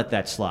think we'll let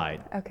that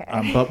slide. Okay.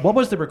 But what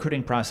was the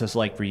recruiting process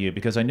like for you?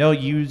 Because I know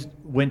you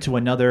went to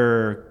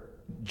another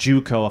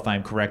JUCO, if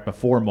I'm correct,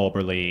 before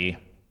Moberly.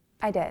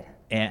 I did.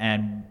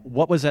 And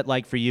what was that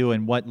like for you,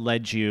 and what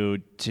led you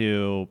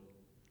to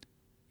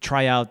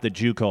try out the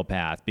JUCO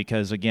path?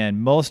 Because again,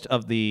 most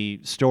of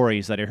the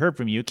stories that I heard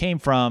from you came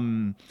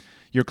from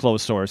your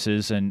close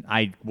sources, and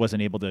I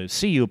wasn't able to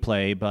see you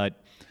play,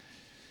 but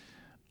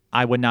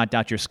I would not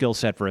doubt your skill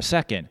set for a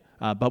second.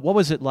 But what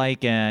was it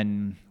like,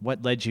 and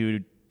what led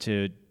you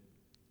to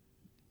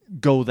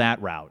go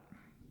that route?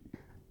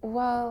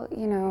 Well,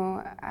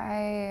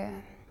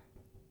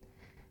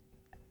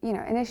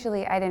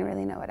 initially I didn't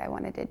really know what I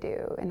wanted to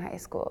do in high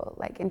school,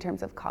 like in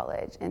terms of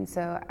college. And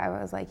so I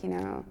was like,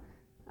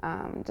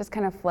 just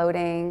kind of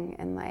floating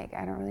and like,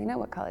 I don't really know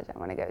what college I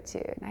want to go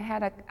to. And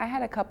I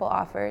had a couple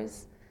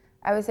offers.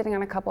 I was sitting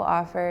on a couple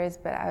offers,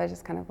 but I was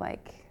just kind of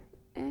like,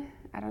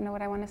 I don't know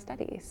what I want to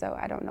study, so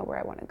I don't know where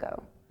I want to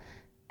go.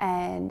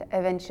 And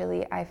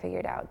eventually I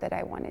figured out that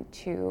I wanted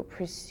to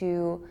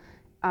pursue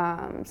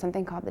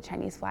something called the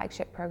Chinese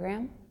Flagship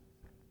Program.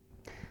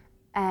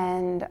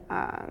 And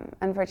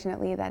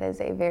unfortunately, that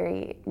is a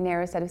very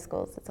narrow set of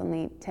schools. It's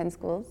only 10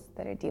 schools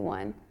that are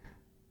D1.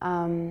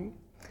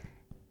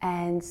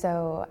 And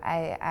so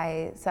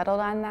I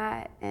settled on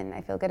that, and I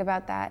feel good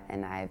about that,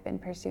 and I've been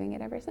pursuing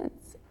it ever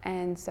since.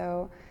 And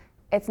so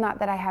it's not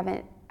that I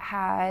haven't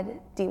had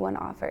D1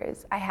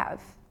 offers. I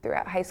have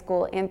throughout high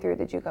school and through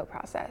the JUCO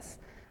process,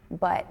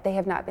 but they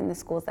have not been the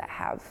schools that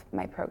have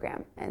my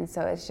program. And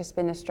so it's just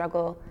been a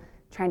struggle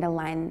trying to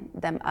line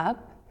them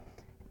up.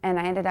 And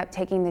I ended up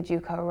taking the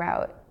JUCO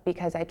route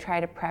because I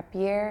tried a prep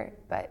year,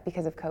 but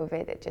because of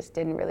COVID, it just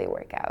didn't really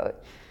work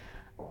out.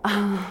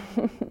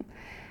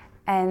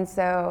 And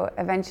so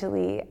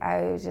eventually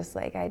I was just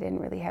like, I didn't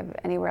really have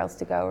anywhere else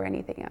to go or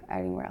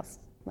anywhere else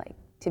like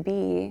to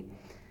be.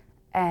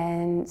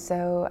 And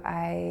so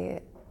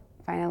I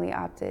finally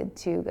opted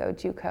to go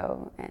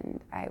JUCO,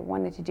 and I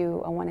wanted to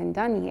do a one and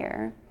done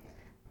year,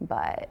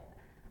 but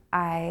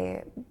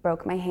I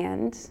broke my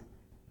hand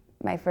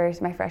my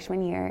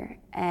freshman year,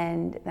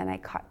 and then I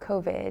caught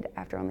COVID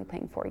after only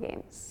playing 4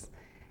 games,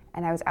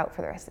 and I was out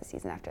for the rest of the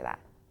season after that.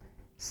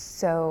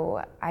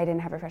 So I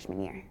didn't have a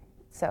freshman year,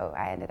 so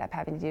I ended up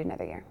having to do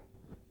another year.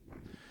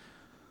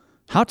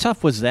 How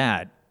tough was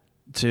that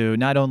to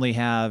not only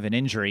have an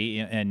injury,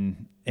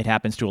 and it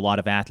happens to a lot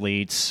of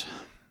athletes,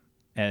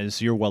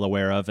 as you're well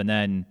aware of, and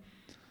then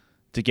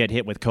to get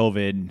hit with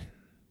COVID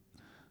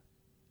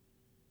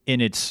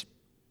in its,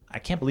 I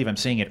can't believe I'm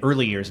saying it,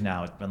 early years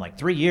now. It's been like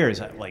 3 years.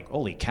 Like,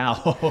 holy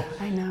cow.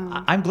 I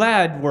know. I'm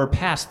glad we're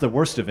past the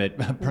worst of it.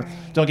 Right.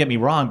 Don't get me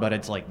wrong, but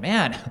it's like,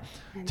 man,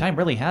 time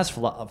really has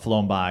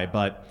flown by.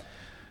 But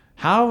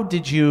how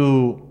did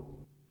you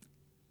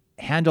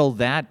handle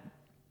that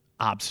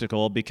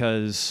obstacle?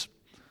 Because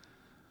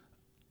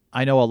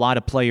I know a lot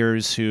of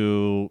players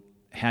who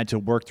had to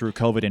work through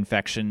COVID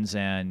infections,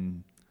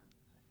 and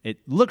it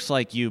looks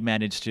like you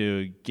managed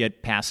to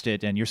get past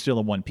it, and you're still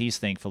in one piece,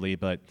 thankfully,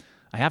 but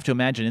I have to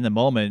imagine in the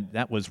moment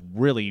that was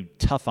really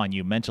tough on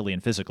you mentally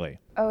and physically.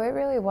 Oh, it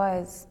really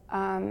was.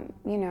 And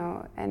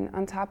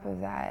on top of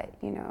that,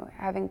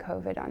 having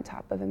COVID on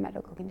top of a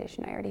medical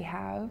condition I already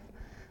have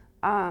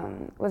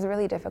was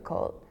really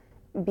difficult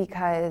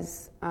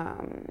because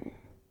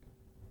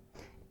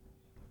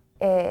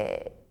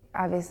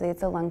obviously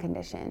it's a lung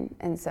condition,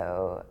 and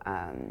so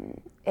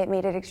it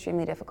made it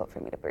extremely difficult for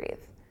me to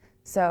breathe.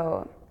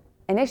 So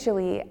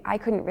initially, I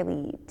couldn't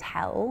really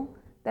tell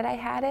that I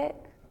had it,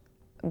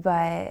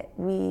 but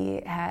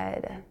we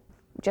had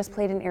just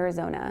played in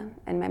Arizona,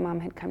 and my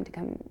mom had come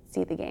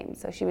see the game,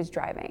 so she was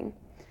driving,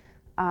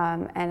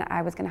 and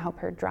I was going to help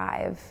her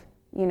drive.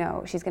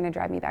 She's going to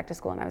drive me back to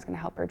school, and I was going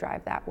to help her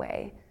drive that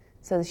way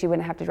so that she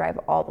wouldn't have to drive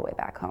all the way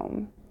back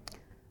home.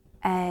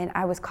 And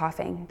I was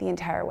coughing the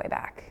entire way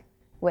back,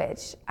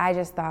 which I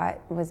just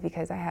thought was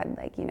because I had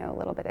a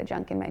little bit of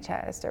junk in my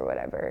chest or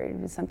whatever. It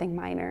was something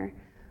minor.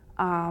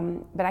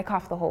 But I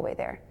coughed the whole way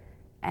there.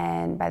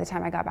 And by the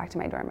time I got back to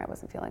my dorm, I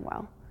wasn't feeling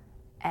well.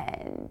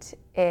 And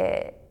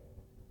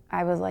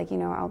I was like,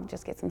 I'll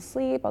just get some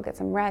sleep, I'll get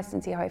some rest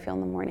and see how I feel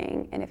in the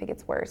morning. And if it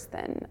gets worse,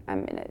 then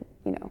I'm gonna,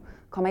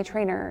 call my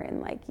trainer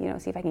and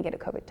see if I can get a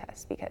COVID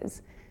test,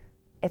 because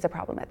it's a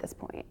problem at this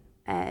point.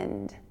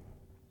 And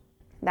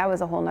that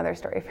was a whole nother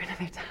story for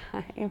another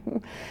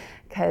time,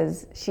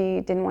 because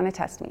she didn't want to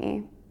test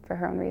me for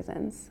her own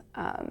reasons.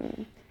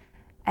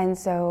 And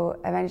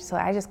so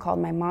eventually I just called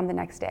my mom the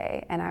next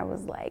day, and I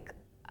was like,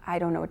 I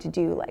don't know what to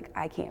do.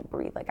 I can't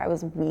breathe. I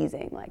was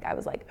wheezing. I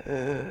was I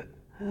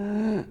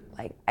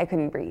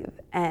couldn't breathe.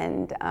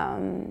 And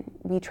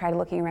we tried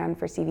looking around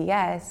for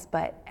CVS,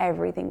 but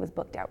everything was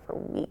booked out for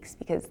weeks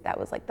because that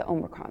was the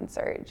Omicron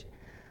surge.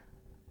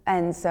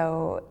 And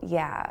so,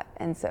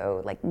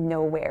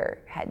 nowhere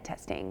had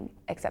testing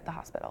except the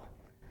hospital.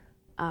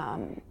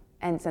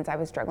 And since I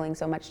was struggling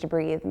so much to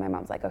breathe, my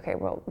mom's like, okay,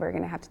 well, we're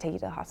gonna have to take you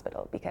to the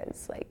hospital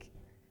because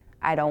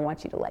I don't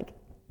want you to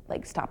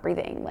stop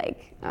breathing.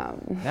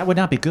 That would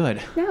not be good.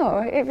 No,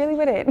 it really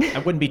wouldn't. I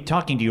wouldn't be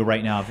talking to you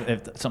right now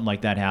if something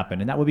like that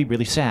happened, and that would be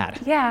really sad.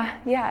 Yeah.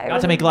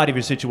 Not to make light of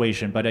your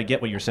situation, but I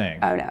get what you're saying.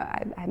 Oh no,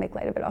 I make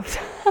light of it all the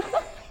time.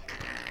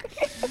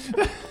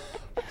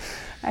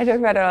 I joke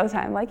about it all the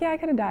time. I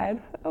could have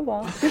died. Oh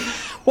well.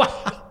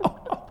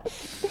 Wow.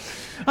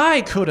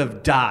 I could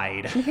have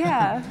died.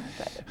 Yeah.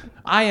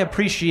 I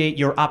appreciate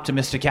your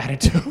optimistic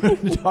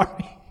attitude,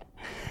 Daria.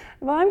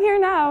 Well, I'm here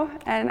now,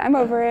 and I'm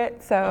over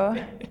it, so.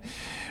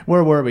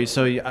 Where were we?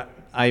 So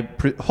I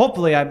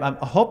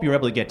hope you were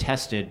able to get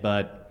tested,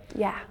 but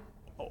Yeah.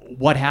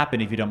 what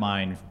happened, if you don't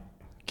mind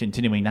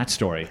continuing that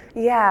story?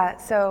 Yeah,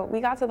 so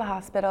we got to the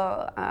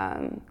hospital,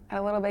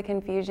 a little bit of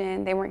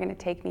confusion. They weren't going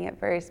to take me at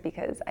first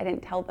because I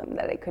didn't tell them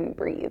that I couldn't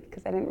breathe,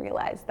 because I didn't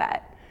realize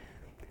that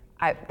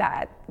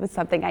that was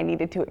something I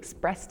needed to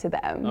express to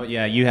them. Oh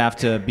yeah, you have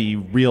to be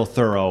real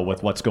thorough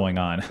with what's going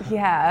on.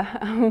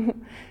 Yeah.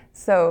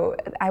 So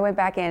I went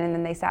back in, and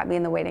then they sat me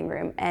in the waiting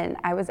room, and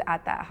I was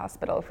at that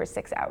hospital for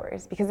 6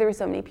 hours because there were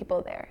so many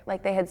people there.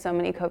 Like, they had so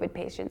many COVID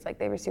patients, like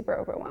they were super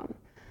overwhelmed.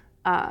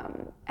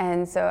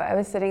 And so I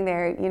was sitting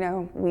there,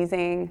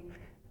 wheezing,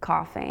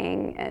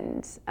 coughing,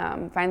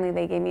 and finally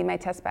they gave me my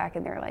test back,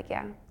 and they were like,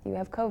 yeah, you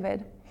have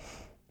COVID.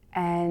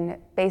 And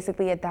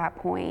basically at that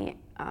point,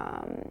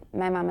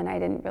 my mom and I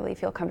didn't really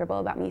feel comfortable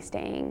about me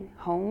staying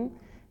home.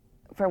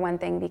 For one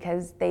thing,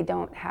 because they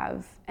don't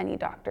have any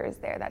doctors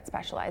there that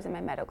specialize in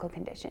my medical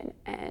condition.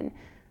 And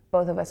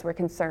both of us were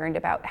concerned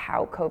about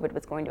how COVID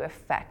was going to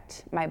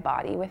affect my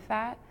body with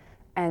that.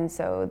 And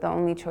so the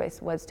only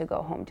choice was to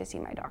go home to see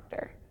my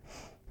doctor.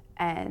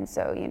 And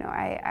so,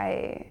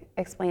 I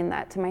explained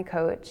that to my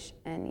coach,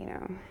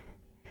 and,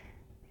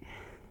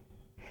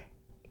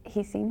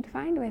 he seemed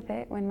fine with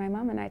it when my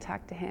mom and I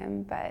talked to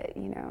him. But,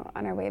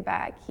 on our way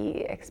back,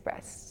 he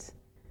expressed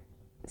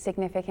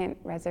significant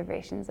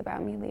reservations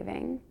about me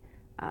leaving,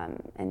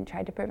 and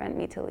tried to prevent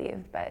me to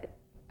leave, but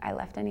I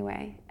left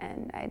anyway,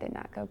 and I did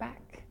not go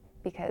back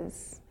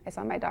because I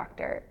saw my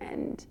doctor,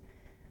 and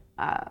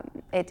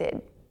it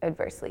did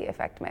adversely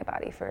affect my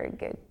body for a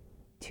good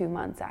 2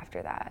 months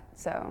after that.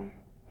 So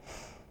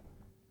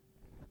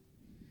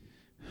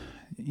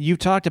you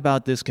talked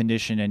about this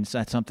condition, and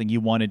that's something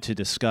you wanted to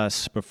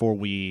discuss before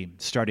we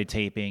started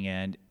taping,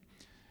 and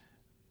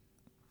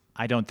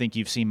I don't think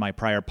you've seen my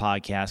prior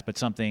podcast, but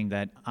something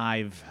that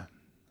I've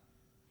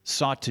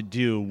sought to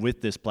do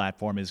with this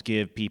platform is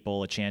give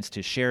people a chance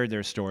to share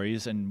their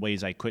stories in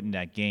ways I couldn't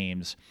at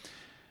games.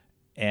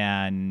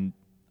 And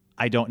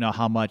I don't know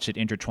how much it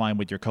intertwined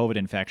with your COVID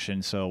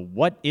infection. So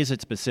what is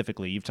it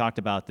specifically? You've talked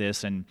about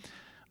this, and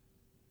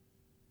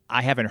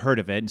I haven't heard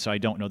of it, and so I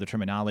don't know the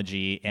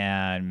terminology.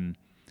 And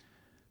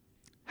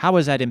how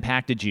has that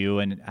impacted you,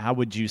 and how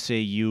would you say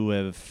you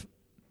have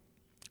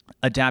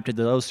adapted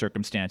to those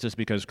circumstances?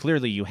 Because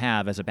clearly you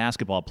have as a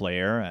basketball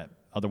player,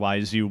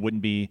 otherwise you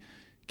wouldn't be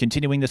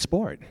continuing the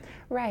sport.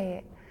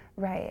 Right.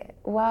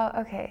 Well,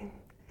 okay.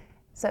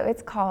 So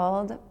it's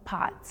called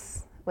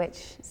POTS,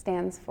 which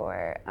stands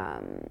for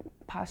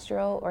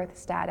postural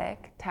orthostatic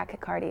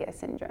tachycardia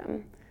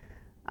syndrome.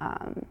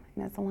 And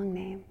that's a long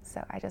name,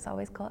 so I just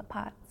always call it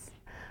POTS.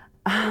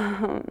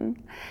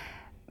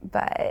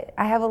 But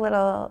I have a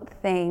little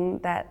thing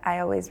that I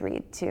always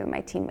read to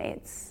my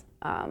teammates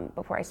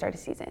before I start a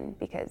season,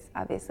 because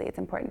obviously it's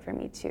important for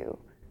me to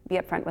be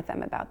upfront with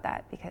them about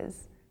that,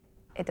 because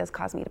it does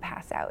cause me to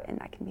pass out, and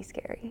that can be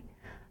scary.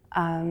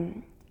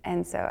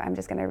 And so I'm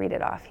just gonna read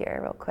it off here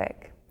real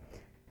quick.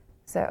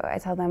 So I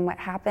tell them what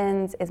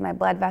happens is my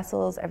blood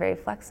vessels are very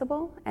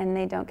flexible and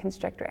they don't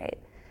constrict right.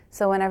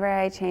 So whenever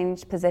I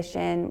change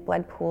position,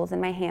 blood pools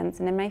in my hands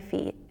and in my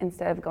feet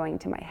instead of going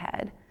to my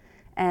head.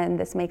 And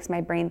this makes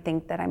my brain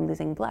think that I'm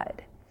losing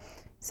blood.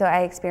 So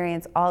I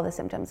experience all the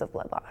symptoms of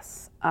blood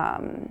loss.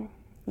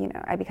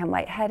 I become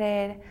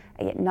lightheaded,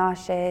 I get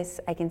nauseous,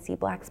 I can see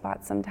black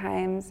spots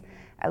sometimes,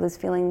 I lose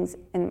feeling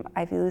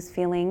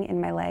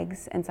in my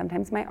legs and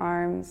sometimes my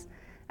arms.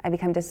 I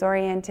become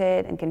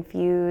disoriented and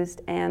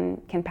confused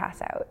and can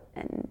pass out.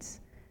 And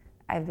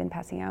I've been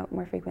passing out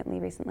more frequently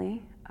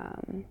recently.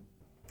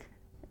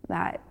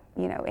 Not,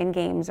 in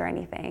games or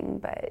anything,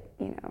 but,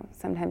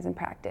 sometimes in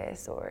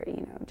practice or,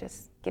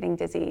 just getting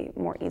dizzy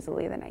more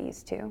easily than I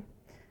used to.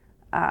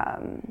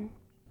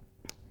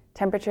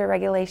 Temperature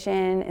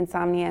regulation,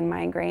 insomnia, and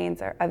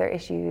migraines are other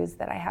issues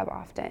that I have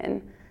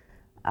often.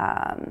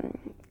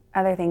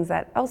 Other things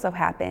that also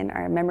happen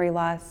are memory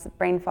loss,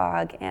 brain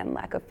fog, and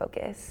lack of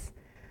focus.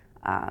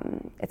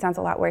 It sounds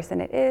a lot worse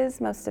than it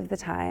is most of the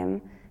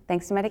time.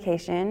 Thanks to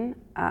medication,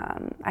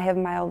 I have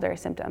milder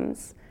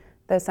symptoms,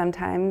 though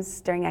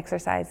sometimes during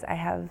exercise I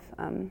have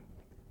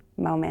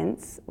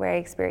moments where I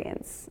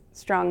experience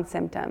strong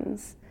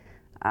symptoms.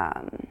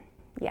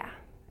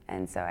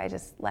 And so I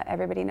just let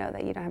everybody know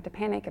that you don't have to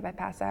panic if I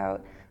pass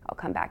out. I'll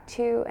come back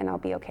to, and I'll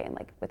be okay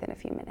within a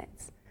few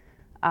minutes.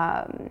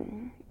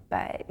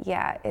 But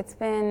yeah, that's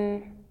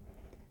been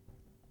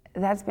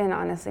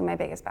honestly my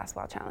biggest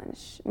basketball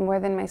challenge. More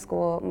than my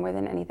school, more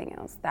than anything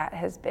else, that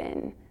has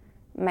been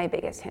my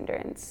biggest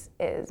hindrance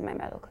is my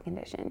medical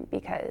condition,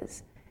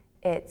 because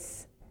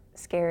it's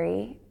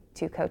scary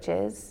to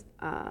coaches,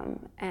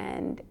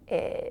 and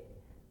it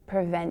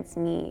prevents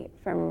me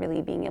from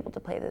really being able to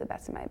play to the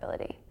best of my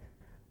ability.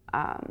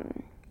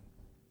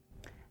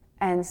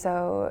 And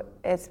so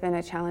it's been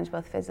a challenge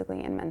both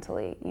physically and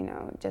mentally,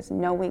 just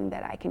knowing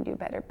that I can do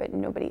better, but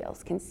nobody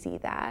else can see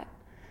that.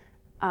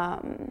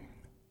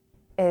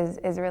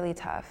 is really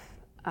tough.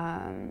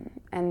 And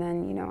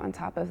then, you know, on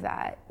top of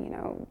that, you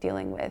know,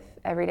 dealing with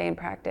every day in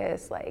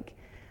practice, like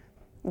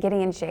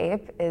getting in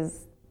shape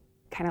is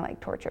kind of like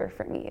torture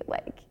for me.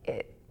 Like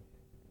it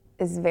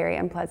is very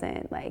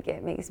unpleasant. Like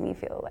it makes me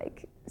feel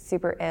like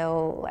super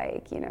ill.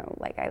 Like, you know,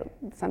 like I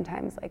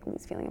sometimes like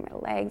lose feeling in my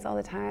legs all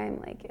the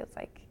time. Like it's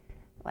like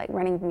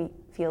running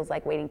feels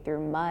like wading through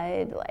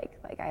mud.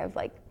 Like I have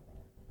like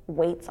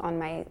weights on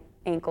my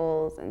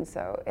ankles. And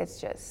so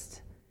it's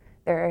just,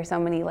 there are so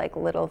many like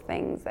little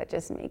things that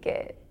just make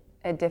it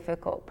a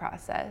difficult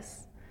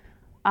process.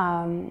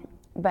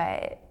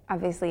 But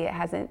obviously it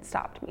hasn't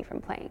stopped me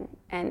from playing.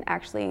 And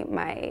actually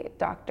my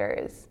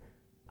doctors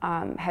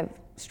have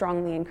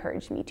strongly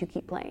encouraged me to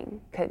keep playing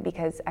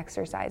because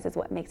exercise is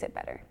what makes it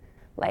better.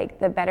 Like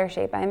the better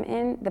shape I'm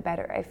in, the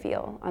better I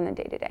feel on the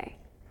day-to-day.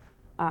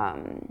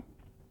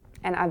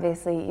 And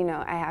obviously, you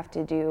know, I have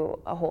to do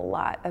a whole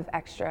lot of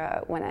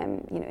extra when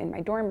I'm, you know, in my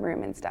dorm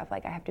room and stuff.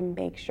 Like I have to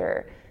make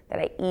sure that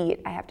I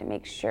eat. I have to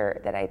make sure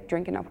that I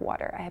drink enough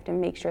water. I have to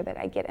make sure that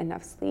I get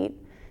enough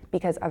sleep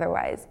because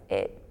otherwise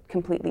it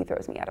completely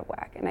throws me out of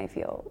whack and I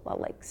feel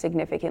like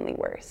significantly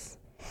worse.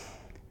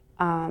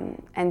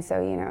 And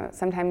so, you know,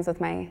 sometimes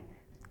with my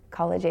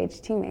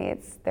college-age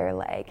teammates, they're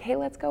like, hey,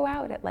 let's go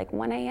out at like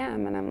 1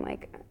 a.m. And I'm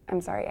like,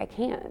 I'm sorry, I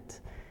can't,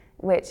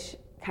 which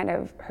kind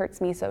of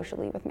hurts me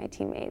socially with my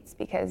teammates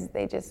because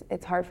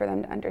it's hard for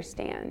them to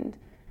understand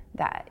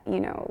that, you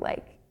know,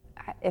 like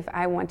if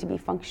I want to be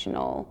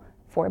functional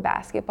for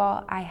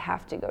basketball, I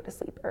have to go to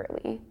sleep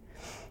early.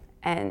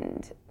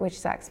 And which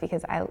sucks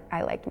because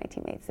I liked my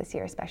teammates this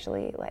year,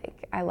 especially.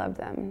 Like I loved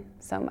them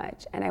so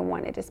much and I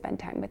wanted to spend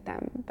time with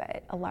them,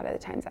 but a lot of the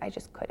times I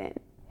just couldn't.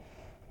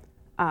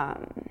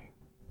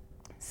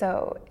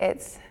 So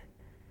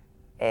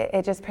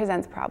it just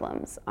presents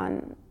problems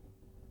on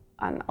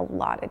a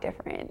lot of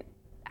different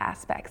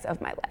aspects of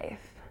my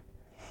life.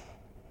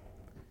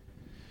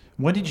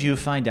 When did you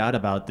find out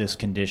about this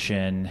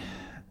condition,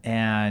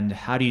 and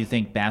how do you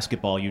think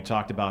basketball, you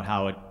talked about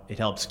how it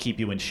helps keep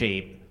you in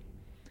shape,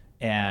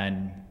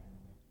 and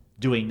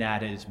doing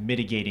that is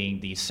mitigating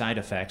the side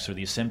effects or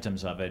the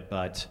symptoms of it,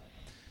 but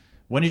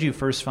when did you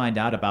first find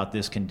out about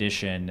this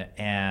condition,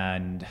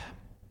 and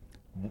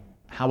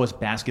how has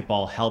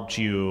basketball helped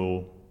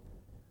you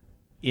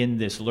in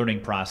this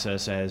learning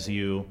process as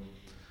you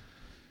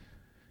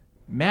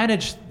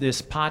manage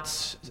this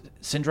POTS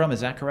syndrome?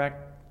 Is that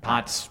correct?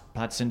 POTS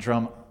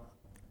syndrome.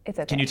 It's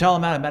okay. Can you tell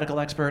I'm not a medical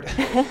expert?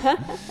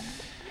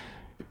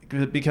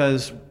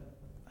 Because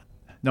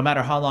no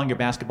matter how long your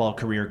basketball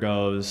career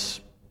goes,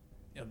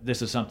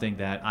 this is something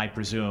that I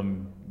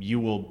presume you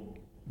will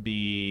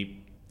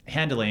be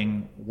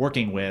handling,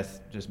 working with,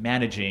 just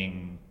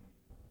managing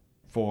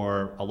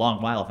for a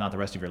long while, if not the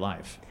rest of your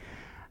life.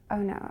 Oh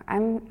no,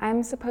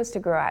 I'm supposed to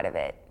grow out of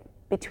it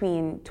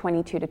between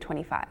 22 to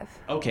 25.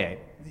 Okay.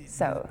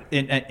 So.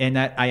 And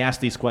that, I ask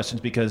these questions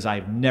because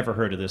I've never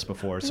heard of this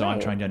before, so Right. I'm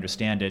trying to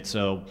understand it.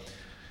 So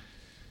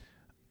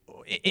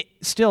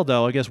still,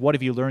 though, I guess, what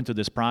have you learned through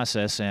this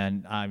process?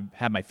 And I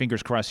have my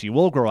fingers crossed you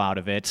will grow out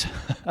of it.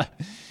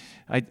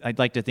 I'd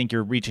like to think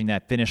you're reaching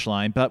that finish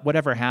line, but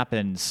whatever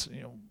happens,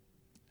 you know,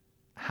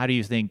 how do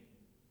you think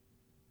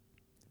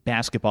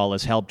basketball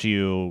has helped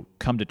you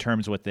come to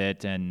terms with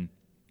it, and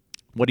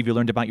what have you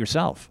learned about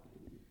yourself?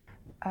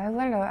 I've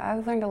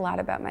learned a lot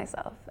about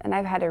myself, and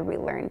I've had to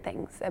relearn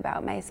things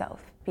about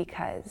myself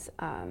because,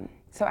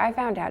 so I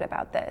found out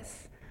about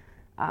this.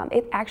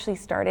 It actually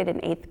started in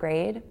 8th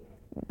grade,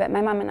 but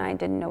my mom and I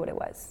didn't know what it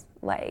was.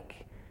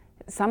 Like,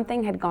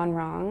 something had gone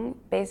wrong.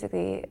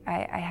 Basically,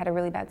 I had a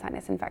really bad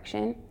sinus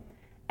infection,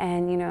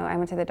 and, you know, I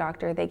went to the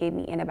doctor, they gave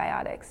me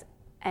antibiotics,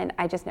 and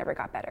I just never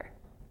got better.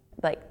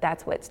 Like,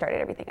 that's what started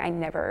everything. I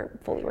never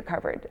fully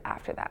recovered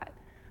after that.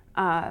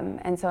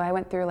 And so I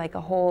went through like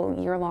a whole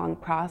year-long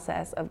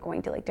process of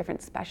going to like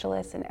different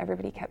specialists, and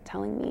everybody kept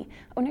telling me,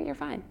 oh no, you're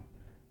fine.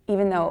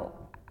 Even though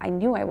I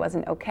knew I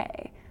wasn't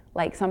okay.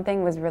 Like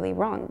something was really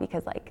wrong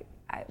because like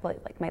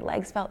my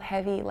legs felt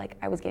heavy, like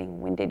I was getting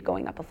winded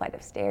going up a flight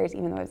of stairs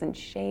even though I was in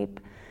shape.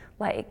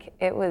 Like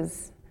it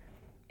was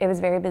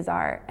very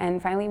bizarre.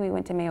 And finally we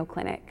went to Mayo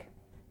Clinic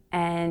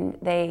and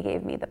they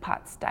gave me the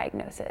POTS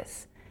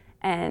diagnosis.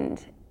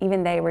 And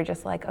even they were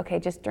just like, okay,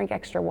 just drink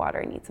extra water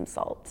and eat some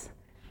salt.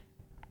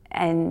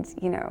 And,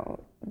 you know,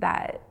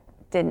 that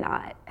did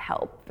not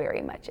help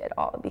very much at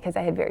all because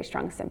I had very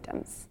strong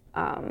symptoms.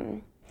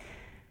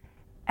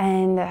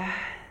 And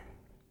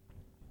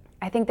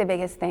I think the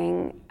biggest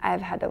thing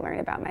I've had to learn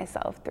about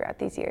myself throughout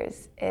these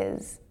years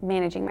is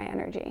managing my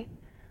energy.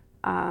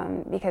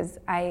 Because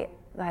I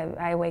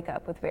wake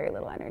up with very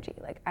little energy.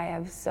 Like I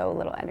have so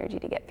little energy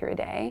to get through a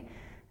day.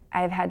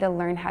 I've had to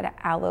learn how to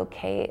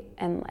allocate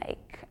and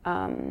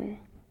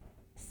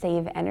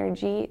save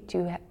energy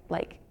to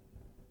like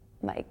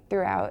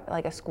throughout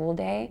like a school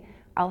day.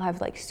 I'll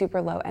have like super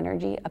low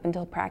energy up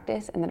until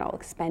practice, and then I'll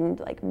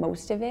expend like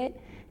most of it,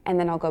 and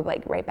then I'll go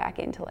like right back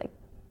into like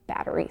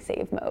battery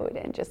save mode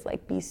and just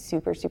like be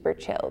super, super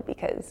chill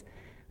because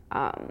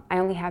I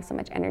only have so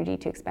much energy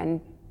to expend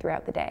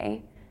throughout the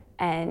day.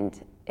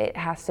 and it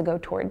has to go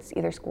towards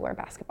either school or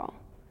basketball.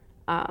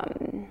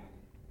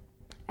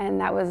 And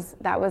that was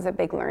a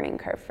big learning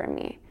curve for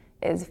me,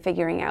 is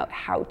figuring out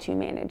how to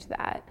manage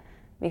that,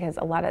 because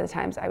a lot of the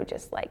times I would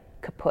just like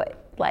kaput,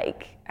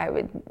 like I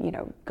would,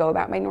 go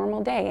about my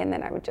normal day and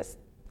then I would just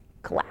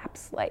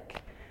collapse,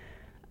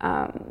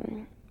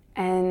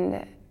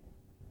 and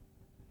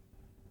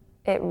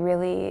it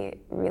really,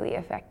 really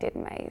affected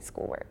my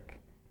schoolwork.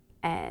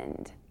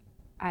 And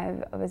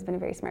I've always been a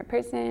very smart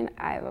person.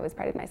 I've always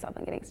prided myself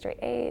on getting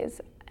straight A's,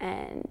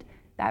 and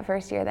that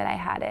first year that I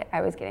had it,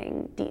 I was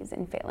getting D's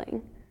and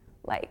failing,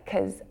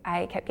 because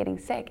I kept getting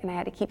sick and I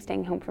had to keep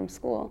staying home from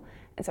school,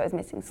 and so I was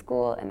missing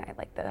school, and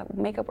the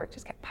makeup work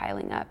just kept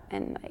piling up,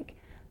 and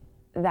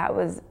that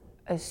was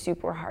a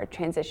super hard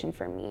transition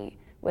for me,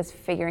 was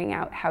figuring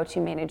out how to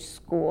manage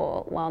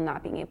school while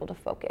not being able to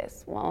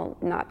focus, while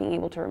not being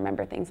able to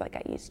remember things like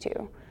I used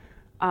to.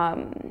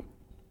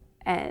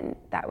 And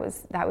that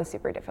was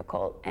super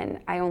difficult, and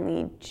I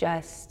only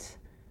just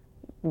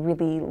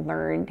really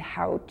learned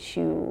how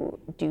to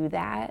do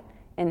that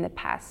in the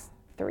past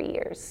 3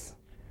 years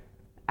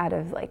out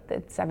of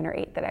the 7 or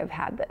 8 that I've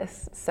had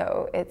this.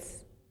 So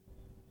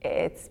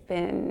it's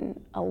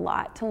been a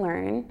lot to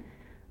learn,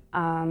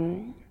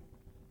 and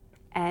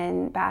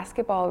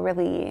basketball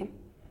really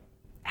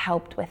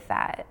helped with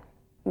that,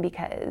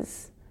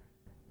 because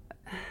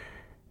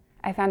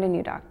I found a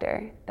new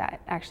doctor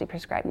that actually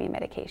prescribed me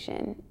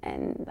medication,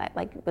 and that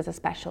was a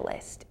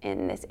specialist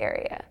in this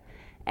area.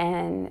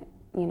 And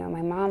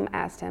my mom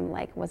asked him,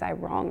 was I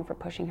wrong for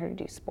pushing her to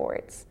do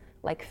sports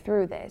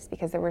through this,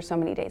 because there were so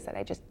many days that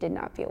I just did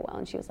not feel well,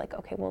 and she was like,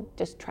 okay, well,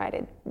 just try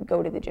to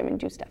go to the gym and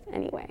do stuff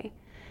anyway.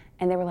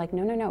 And they were like,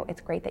 no,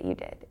 it's great that you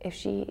did. If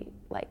she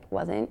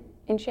wasn't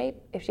in shape,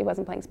 if she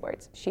wasn't playing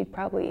sports, she'd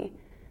probably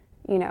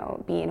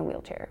be in a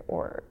wheelchair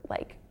or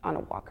on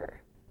a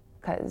walker,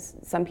 because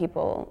some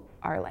people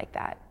are like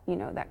that,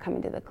 that come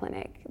into the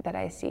clinic that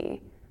I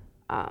see.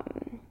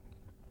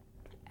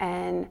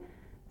 And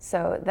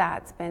so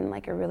that's been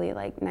a really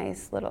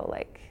nice little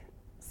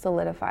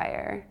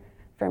solidifier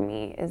for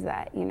me, is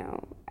that,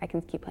 I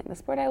can keep playing the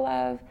sport I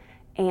love,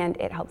 and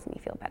it helps me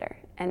feel better.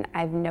 And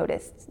I've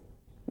noticed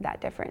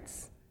that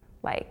difference.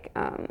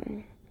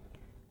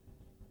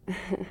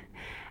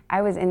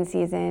 I was in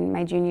season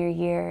my junior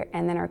year,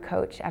 and then our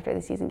coach after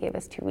the season gave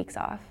us 2 weeks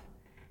off,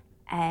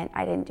 and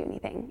I didn't do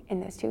anything in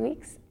those 2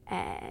 weeks,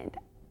 and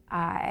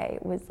I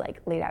was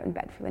laid out in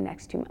bed for the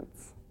next 2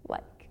 months.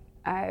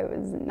 I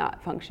was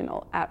not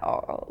functional at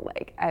all.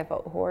 I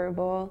felt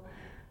horrible,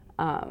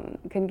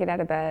 couldn't get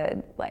out of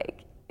bed,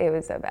 it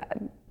was so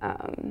bad.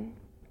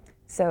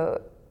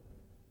 So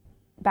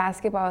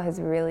basketball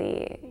has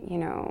really,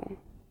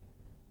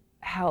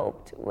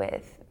 helped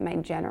with my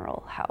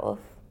general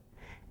health.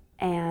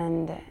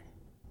 And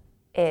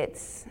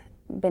it's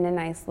been a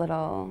nice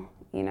little,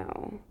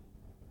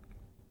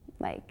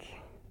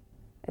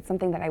 it's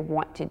something that I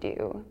want to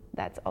do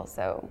that's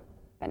also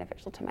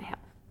beneficial to my health.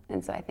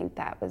 And so I think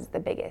that was the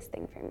biggest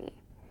thing for me.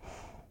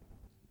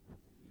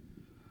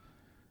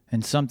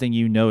 And something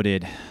you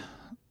noted,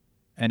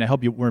 and I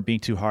hope you weren't being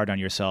too hard on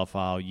yourself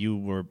while you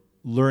were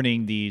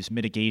learning these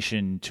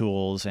mitigation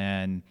tools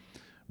and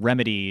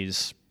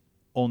remedies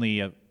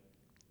only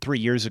 3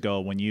 years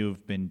ago, when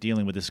you've been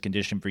dealing with this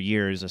condition for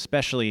years,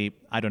 especially,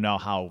 I don't know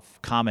how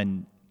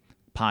common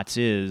POTS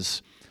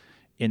is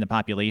in the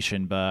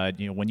population, but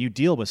when you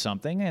deal with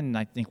something, and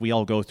I think we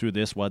all go through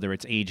this, whether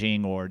it's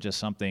aging or just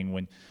something,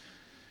 when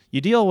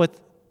you deal with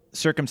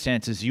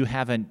circumstances you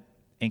haven't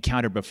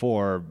encountered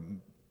before,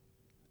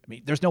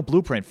 there's no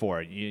blueprint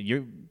for it.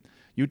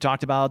 You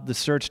talked about the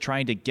search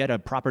trying to get a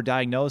proper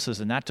diagnosis,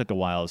 and that took a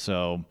while,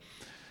 so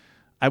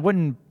I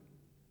wouldn't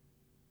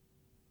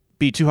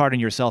be too hard on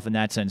yourself in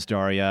that sense,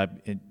 Daria.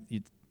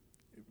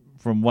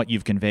 From what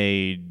you've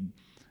conveyed,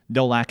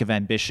 no lack of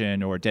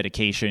ambition or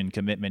dedication,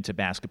 commitment to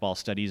basketball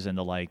studies and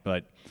the like,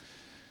 but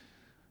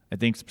I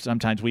think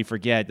sometimes we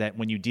forget that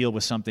when you deal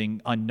with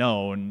something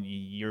unknown,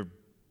 you're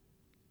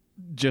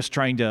just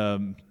trying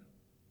to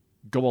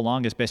go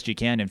along as best you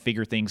can and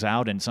figure things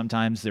out, and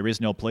sometimes there is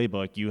no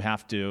playbook. You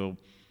have to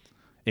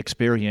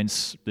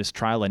experience this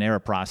trial and error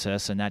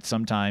process, and that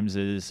sometimes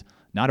is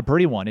not a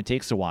pretty one. It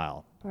takes a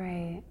while.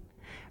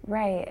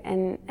 Right,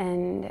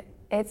 and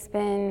it's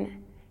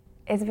been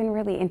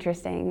really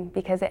interesting,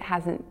 because it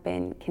hasn't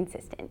been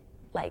consistent.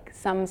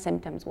 Some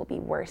symptoms will be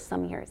worse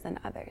some years than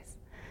others.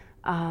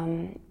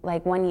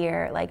 1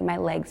 year, my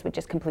legs would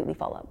just completely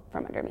fall up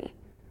from under me.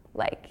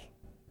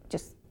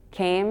 Just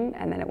came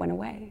and then it went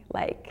away.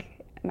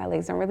 My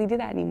legs don't really do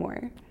that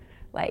anymore.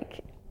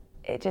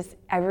 It just,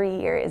 every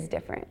year is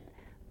different.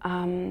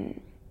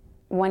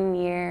 1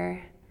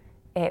 year,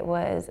 it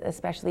was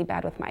especially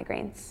bad with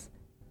migraines.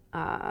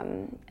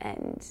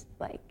 And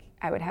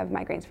I would have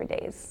migraines for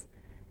days,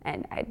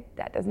 and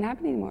that doesn't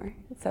happen anymore.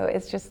 So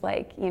it's just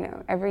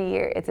every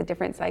year it's a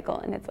different cycle,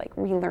 and it's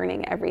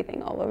relearning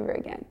everything all over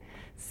again.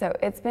 So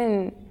it's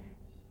been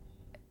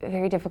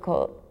very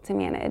difficult to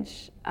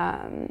manage.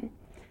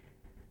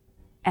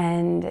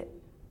 And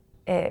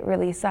it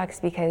really sucks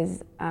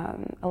because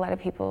a lot of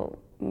people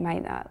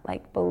might not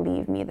like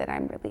believe me that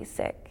I'm really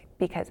sick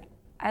because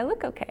I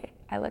look okay.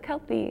 I look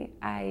healthy.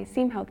 I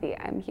seem healthy.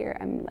 I'm here.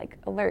 I'm like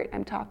alert.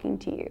 I'm talking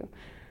to you.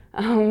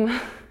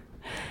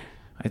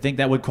 I think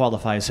that would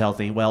qualify as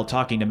healthy. Well,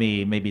 talking to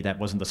me, maybe that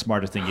wasn't the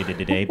smartest thing you did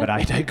today, but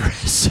I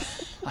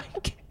digress.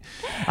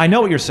 I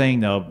know what you're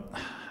saying, though,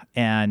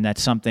 and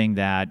that's something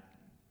that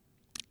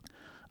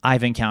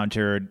I've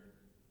encountered.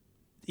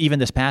 Even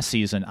this past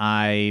season,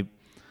 I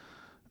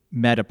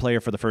met a player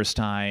for the first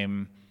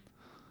time.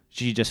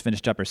 She just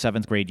finished up her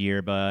 7th grade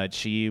year, but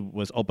she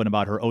was open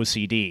about her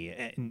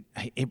OCD. And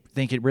I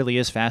think it really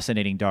is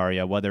fascinating,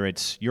 Daria, whether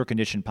it's your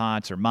condition,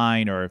 POTS, or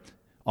mine, or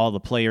all the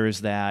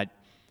players that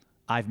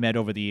I've met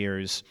over the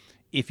years.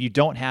 If you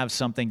don't have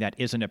something that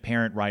isn't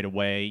apparent right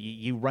away,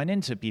 you run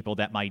into people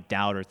that might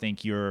doubt or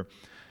think you're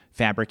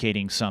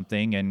fabricating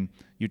something. And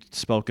you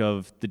spoke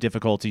of the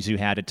difficulties you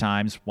had at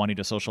times wanting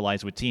to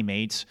socialize with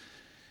teammates.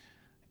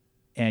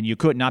 And you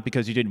could, not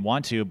because you didn't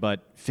want to,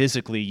 but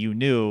physically you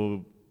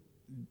knew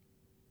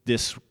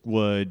this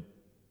would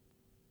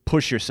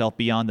push yourself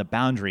beyond the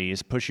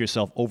boundaries, push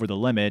yourself over the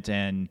limit,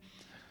 and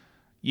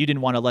you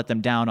didn't want to let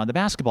them down on the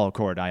basketball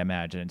court, I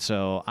imagine.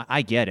 So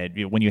I get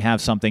it. When you have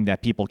something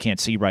that people can't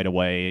see right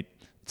away,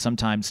 it's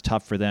sometimes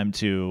tough for them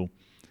to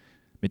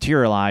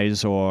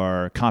materialize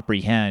or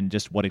comprehend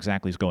just what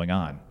exactly is going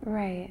on.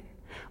 Right.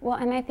 Well,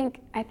 and I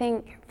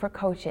think for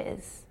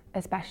coaches,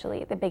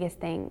 especially, the biggest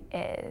thing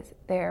is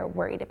they're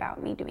worried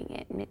about me doing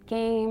it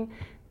mid-game.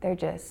 They're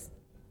just,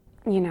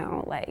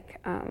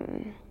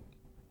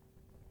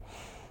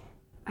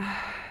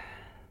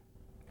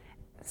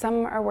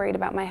 some are worried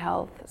about my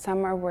health.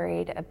 Some are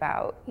worried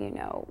about,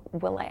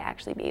 will I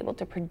actually be able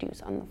to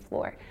produce on the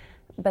floor?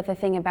 But the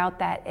thing about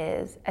that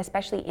is,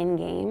 especially in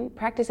game,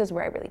 practice is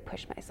where I really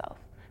push myself.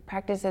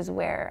 Practice is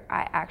where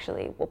I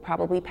actually will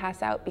probably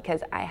pass out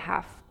because I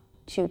have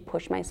to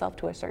push myself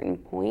to a certain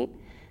point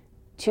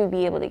to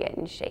be able to get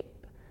in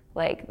shape.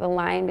 Like the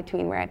line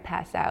between where I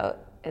pass out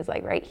is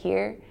like right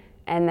here,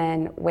 and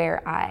then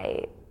where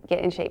I get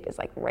in shape is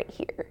like right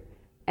here.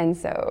 And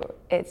so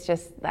it's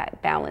just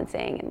that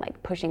balancing and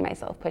like pushing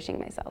myself.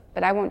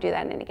 But I won't do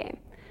that in a game.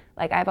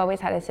 Like I've always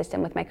had a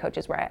system with my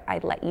coaches where I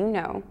let you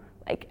know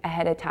like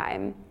ahead of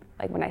time,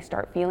 like when I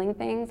start feeling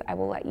things, I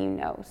will let you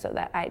know so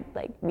that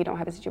we don't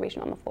have a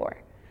situation on the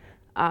floor.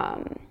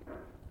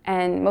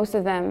 And most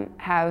of them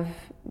have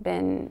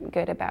been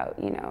good about,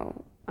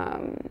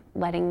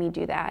 letting me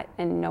do that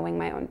and knowing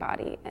my own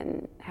body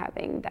and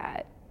having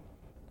that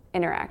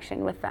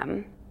interaction with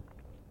them.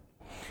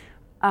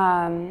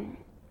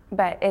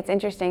 But it's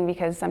interesting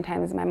because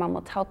sometimes my mom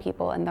will tell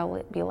people and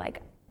they'll be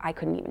like, I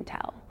couldn't even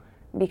tell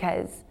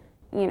because,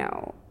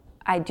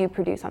 I do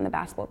produce on the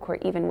basketball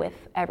court even with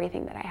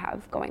everything that I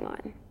have going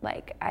on.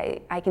 Like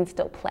I can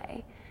still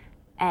play.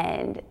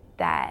 And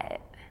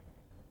that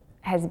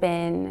has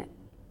been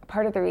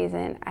part of the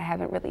reason I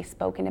haven't really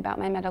spoken about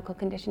my medical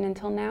condition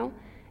until now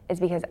is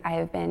because I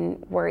have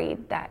been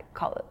worried that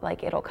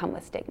it'll come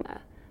with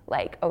stigma.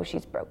 Like, oh,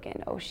 she's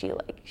broken. Oh, she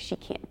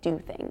can't do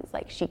things.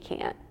 Like she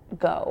can't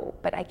go,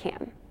 but I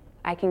can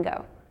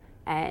go.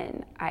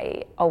 And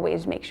I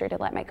always make sure to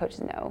let my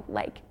coaches know,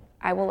 like,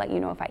 I will let you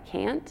know if I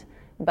can't,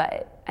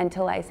 but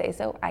until I say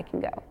so, I can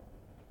go.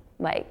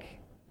 Like,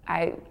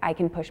 I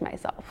can push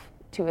myself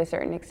to a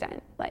certain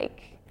extent.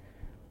 Like,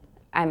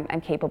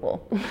 I'm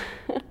capable.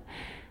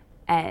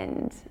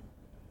 And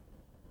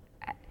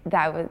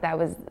that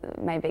was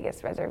my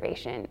biggest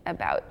reservation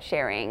about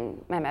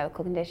sharing my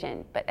medical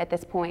condition. But at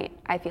this point,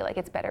 I feel like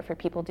it's better for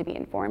people to be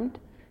informed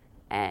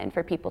and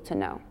for people to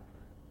know.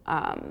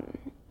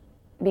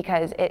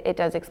 Because it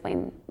does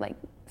explain like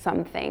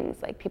some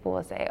things. Like people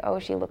will say, oh,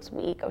 she looks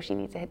weak. Oh, she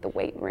needs to hit the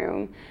weight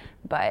room.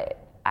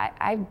 But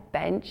I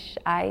bench,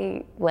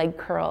 I leg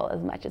curl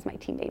as much as my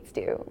teammates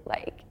do.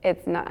 Like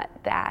it's not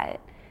that.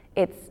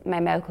 It's my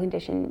medical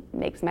condition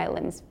makes my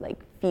limbs like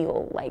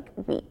feel like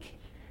weak.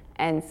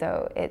 And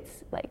so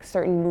it's like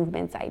certain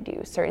movements I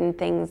do, certain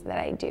things that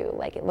I do.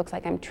 Like it looks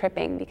like I'm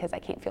tripping because I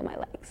can't feel my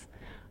legs.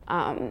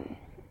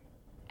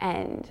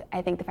 And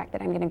I think the fact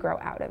that I'm gonna grow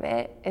out of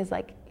it is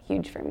like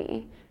huge for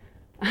me.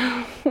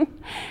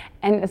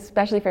 And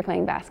especially for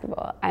playing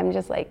basketball, I'm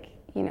just like,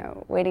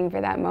 waiting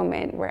for that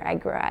moment where I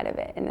grow out of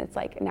it. And it's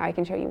like, now I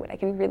can show you what I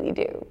can really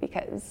do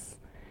because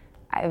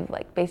I've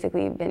like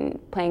basically been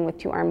playing with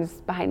 2 arms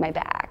behind my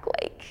back.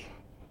 Like,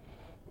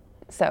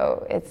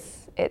 so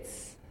it's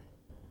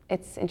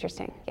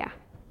interesting, yeah.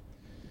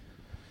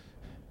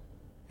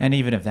 And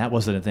even if that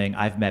wasn't a thing,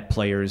 I've met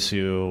players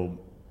who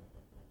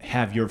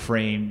have your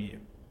frame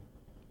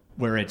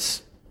where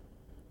it's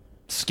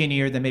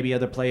skinnier than maybe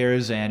other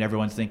players, and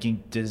everyone's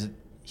thinking, does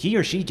he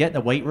or she get in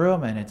the weight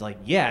room? And it's like,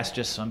 yes,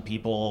 just some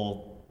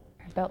people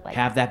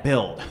have that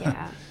build.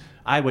 Yeah.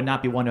 I would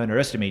not be one to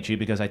underestimate you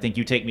because I think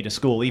you take me to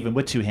school even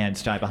with 2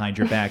 hands tied behind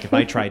your back if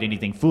I tried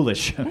anything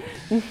foolish.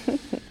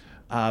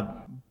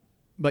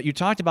 But you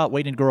talked about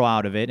waiting to grow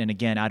out of it, and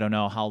again, I don't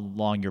know how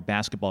long your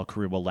basketball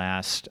career will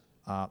last,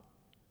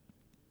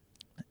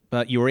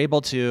 but you were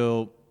able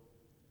to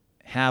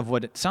have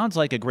what it sounds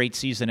like a great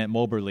season at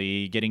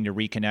Moberly, getting to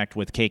reconnect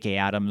with KK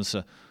Adams,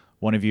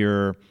 one of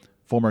your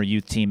former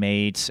youth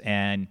teammates,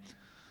 and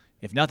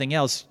if nothing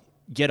else,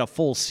 get a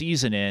full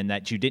season in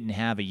that you didn't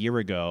have a year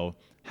ago.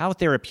 How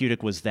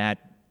therapeutic was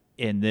that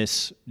in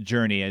this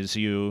journey as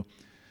you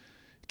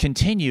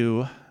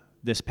continue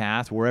this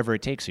path wherever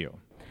it takes you?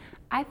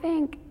 I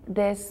think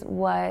this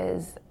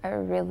was a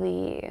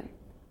really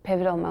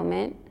pivotal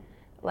moment,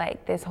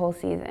 like this whole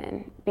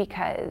season,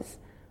 because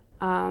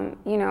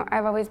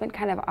I've always been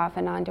kind of off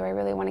and on. Do I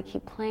really want to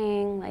keep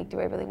playing? Like, do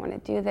I really want to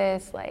do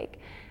this? Like,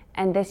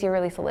 and this year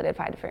really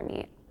solidified for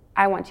me.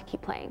 I want to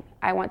keep playing.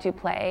 I want to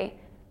play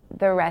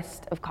the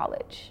rest of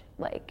college,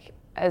 like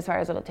as far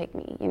as it'll take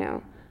me.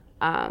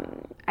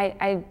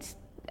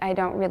 I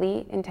don't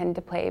really intend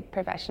to play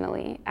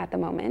professionally at the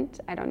moment.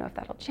 I don't know if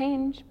that'll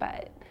change,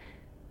 but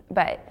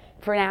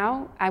for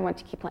now, I want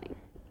to keep playing.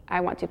 I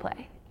want to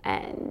play,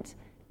 and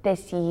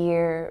this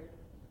year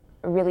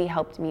really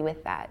helped me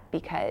with that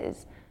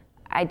because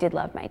I did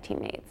love my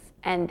teammates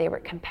and they were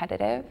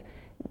competitive.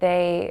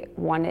 They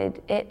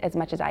wanted it as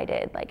much as I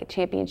did, like a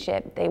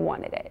championship, they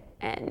wanted it,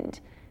 and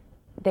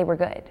they were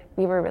good.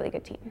 We were a really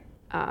good team.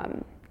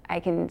 I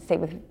can say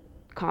with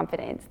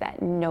confidence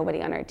that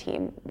nobody on our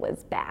team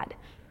was bad.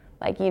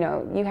 Like, you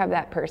have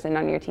that person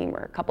on your team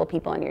or a couple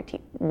people on your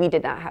team. We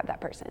did not have that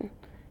person.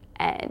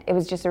 And it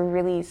was just a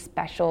really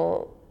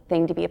special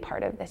thing to be a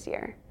part of this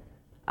year,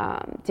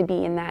 to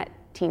be in that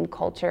team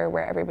culture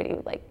where everybody,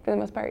 like, for the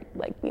most part,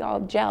 like, we all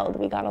gelled,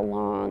 we got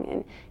along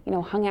and,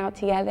 hung out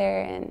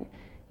together, and,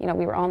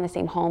 we were all in the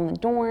same hall in the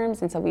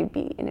dorms, and so we'd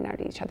be in and out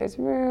of each other's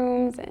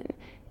rooms, and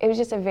it was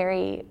just a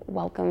very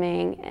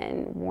welcoming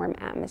and warm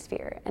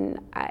atmosphere, and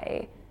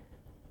I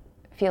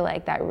feel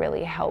like that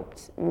really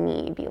helped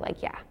me be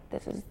like, yeah,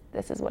 this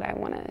is what I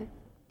want to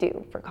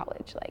do for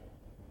college, like,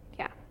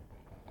 yeah.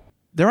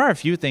 There are a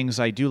few things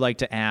I do like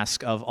to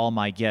ask of all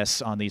my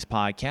guests on these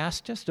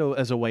podcasts, just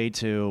as a way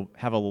to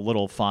have a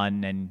little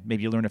fun and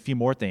maybe learn a few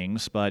more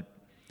things. But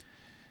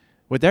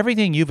with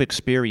everything you've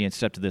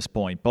experienced up to this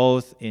point,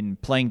 both in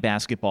playing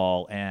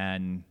basketball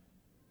and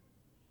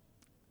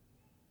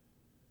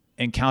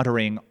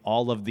encountering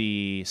all of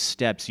the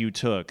steps you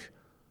took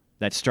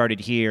that started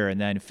here and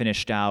then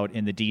finished out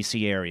in the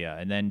D.C. area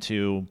and then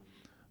to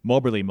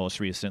Moberly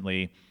most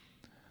recently,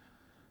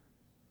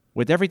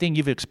 with everything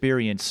you've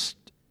experienced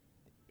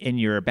in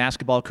your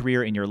basketball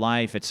career, in your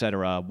life,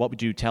 etc., what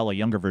would you tell a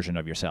younger version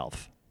of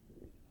yourself?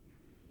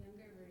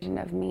 Younger version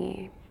of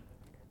me.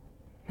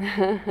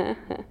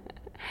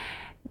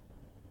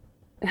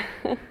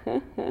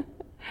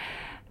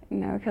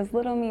 No, because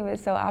little me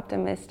was so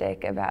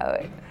optimistic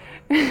about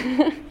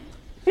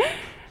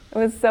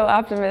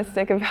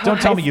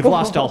Don't tell me you've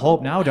lost all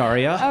hope now,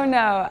 Daria. Oh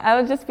no, I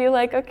would just be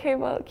like, okay,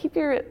 well, keep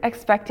your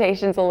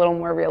expectations a little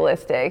more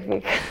realistic.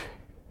 Because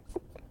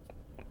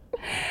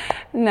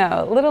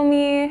no, little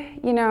me,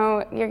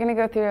 you're gonna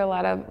go through a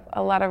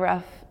lot of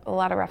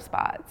rough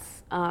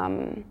spots.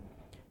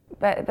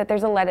 But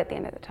there's a light at the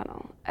end of the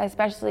tunnel,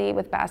 especially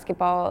with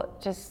basketball.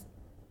 Just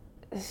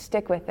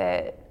stick with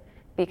it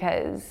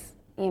because,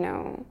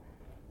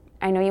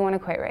 I know you want to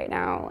quit right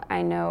now.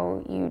 I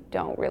know you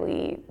don't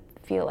really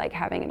feel like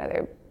having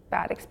another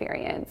bad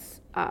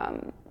experience,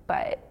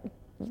 but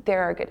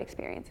there are good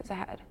experiences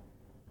ahead.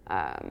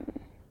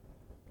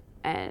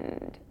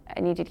 And I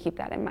need you to keep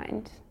that in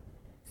mind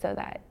so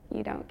that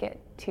you don't get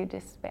too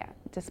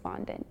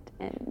despondent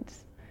and,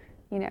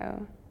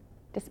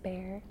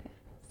 despaired.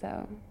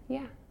 So,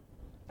 yeah.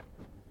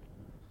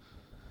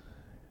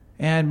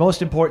 And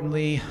most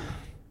importantly,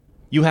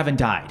 you haven't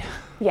died.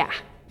 Yeah.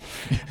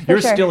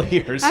 You're sure. still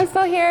here. I'm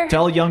still here.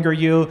 Tell younger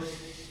you,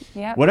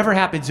 yep. Whatever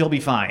happens, you'll be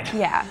fine.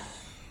 Yeah.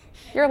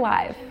 You're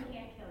alive.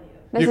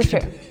 This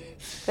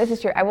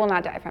is true. I will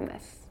not die from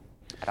this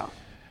at all.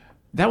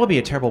 That would be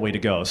a terrible way to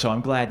go, so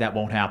I'm glad that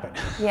won't happen.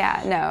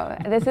 Yeah, no,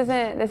 this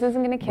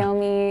isn't going to kill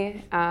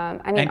me.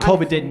 And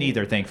COVID didn't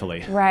either,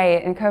 thankfully.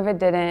 Right, and COVID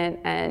didn't,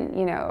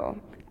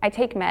 and I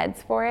take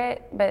meds for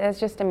it, but it's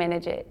just to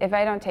manage it. If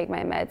I don't take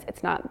my meds,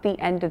 it's not the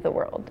end of the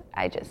world.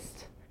 I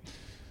just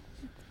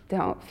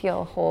don't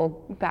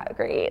feel that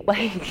great.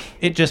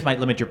 It just might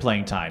limit your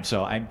playing time,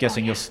 so I'm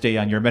guessing you'll stay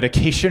on your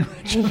medication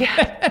regimen.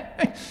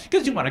 Yeah.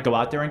 Because you want to go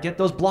out there and get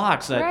those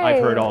blocks that right.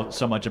 I've heard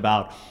so much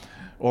about,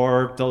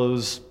 or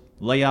those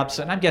layups,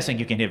 and I'm guessing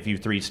you can hit a few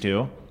threes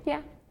too.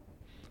 Yeah.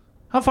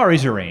 How far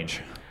is your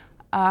range?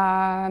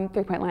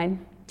 3-point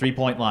line.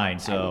 3-point line,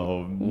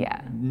 so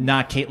yeah.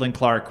 Not Caitlin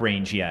Clark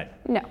range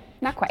yet. No,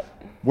 not quite.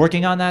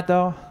 Working on that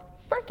though?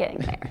 We're getting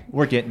there.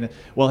 We're getting,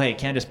 well, hey,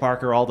 Candace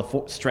Parker, all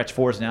the stretch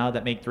fours now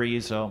that make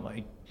threes, so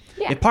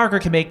yeah. If Parker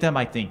can make them,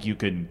 I think you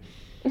can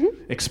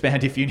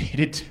expand if you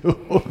needed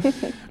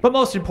to. But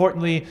most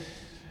importantly,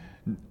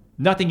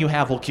 nothing you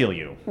have will kill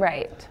you.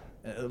 Right.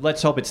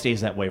 Let's hope it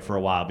stays that way for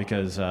a while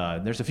because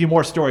there's a few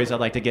more stories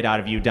I'd like to get out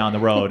of you down the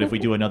road if we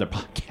do another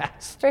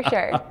podcast. For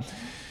sure.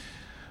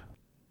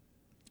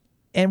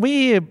 And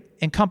we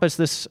encompass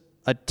this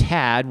a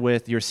tad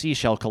with your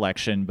seashell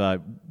collection,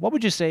 but what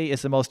would you say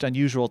is the most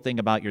unusual thing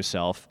about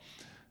yourself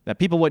that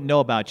people wouldn't know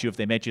about you if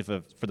they met you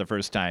for the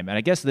first time? And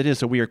I guess that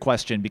is a weird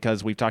question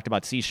because we've talked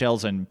about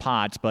seashells and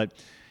pots, but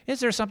is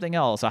there something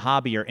else, a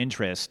hobby or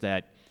interest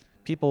that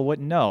people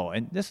wouldn't know?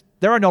 And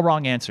there are no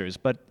wrong answers,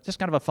 but just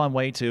kind of a fun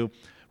way to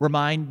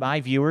remind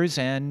my viewers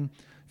and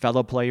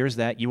fellow players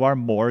that you are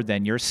more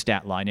than your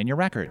stat line and your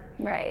record.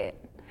 Right.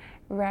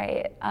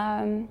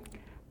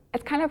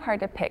 It's kind of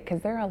hard to pick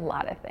because there are a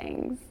lot of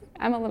things.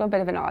 I'm a little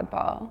bit of an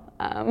oddball.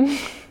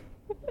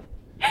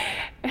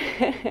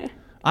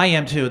 I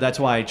am too. That's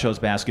why I chose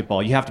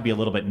basketball. You have to be a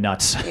little bit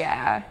nuts.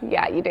 Yeah,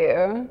 you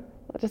do.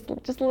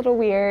 Just a little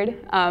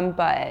weird,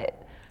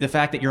 but the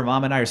fact that your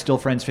mom and I are still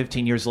friends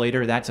 15 years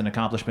later, that's an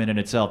accomplishment in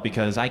itself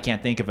because I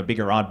can't think of a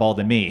bigger oddball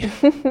than me.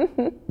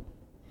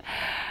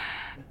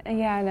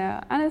 Yeah,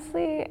 no.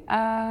 Honestly,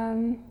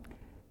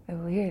 the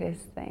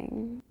weirdest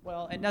thing.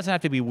 Well, it doesn't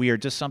have to be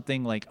weird. Just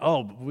something like,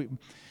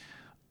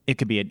 it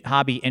could be a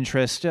hobby,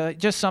 interest,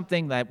 just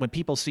something that when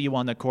people see you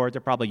on the court,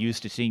 they're probably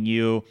used to seeing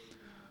you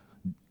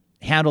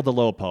handle the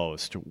low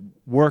post,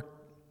 work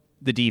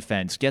the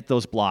defense, get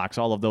those blocks,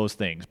 all of those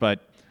things.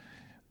 But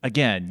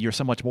again, you're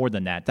so much more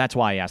than that. That's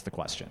why I asked the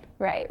question.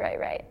 Right.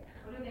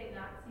 What do they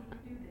not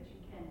see you do that you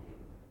can do?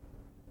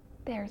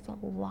 There's a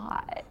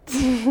lot.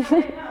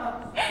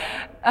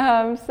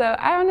 So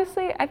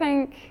I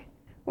think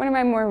one of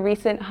my more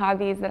recent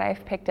hobbies that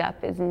I've picked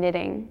up is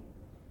knitting.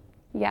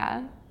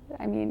 Yeah.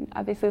 I mean,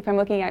 obviously, if I'm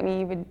looking at me,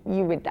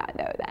 you would not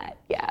know that.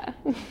 Yeah.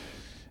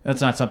 That's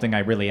not something I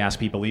really ask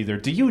people either.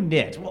 Do you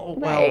knit? Well,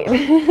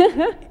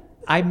 Right.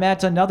 I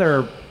met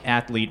another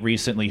athlete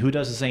recently who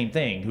does the same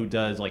thing, who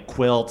does like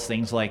quilts,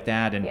 things like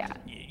that. And Yeah.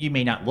 you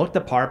may not look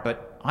the part,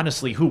 but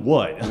honestly, who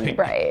would? Like,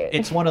 Right.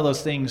 It's one of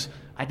those things.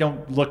 I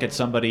don't look at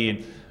somebody,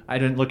 and I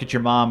didn't look at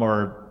your mom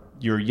or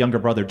your younger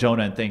brother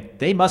Jonah and think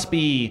they must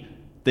be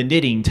the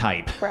knitting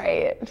type.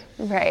 Right.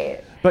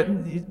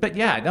 But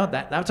yeah, no,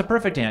 that's a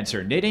perfect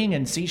answer. Knitting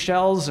and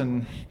seashells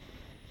and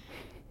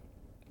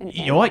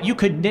you know what? You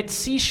could knit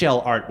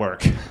seashell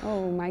artwork.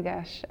 Oh my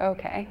gosh.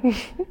 Okay.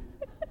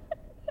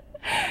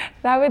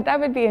 That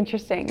would be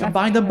interesting.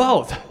 Combine them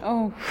both.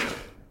 Oh.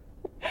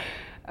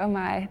 Oh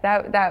my.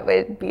 That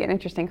would be an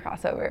interesting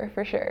crossover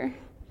for sure.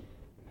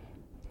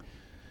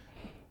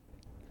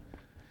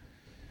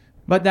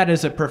 But that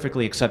is a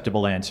perfectly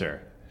acceptable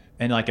answer.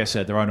 And like I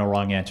said, there are no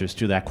wrong answers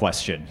to that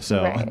question.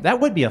 So Right. that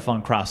would be a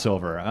fun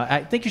crossover.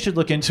 I think you should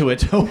look into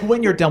it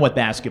when you're done with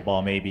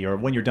basketball maybe, or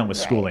when you're done with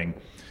Right. schooling.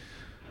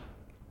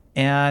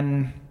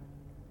 And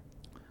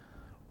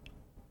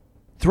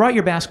throughout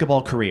your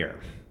basketball career,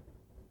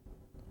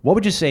 what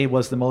would you say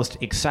was the most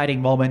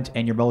exciting moment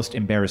and your most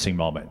embarrassing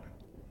moment?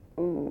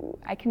 Ooh,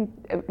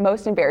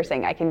 most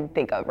embarrassing I can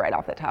think of right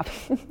off the top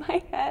of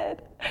my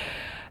head.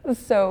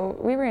 So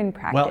we were in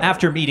practice. Well,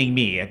 after meeting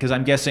me, because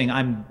I'm guessing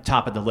I'm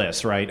top of the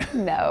list, right?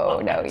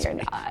 No, you're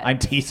not. I'm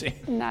teasing.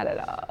 Not at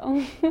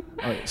all.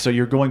 Okay, so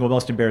you're going with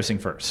most embarrassing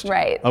first.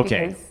 Right.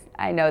 Okay. Because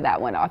I know that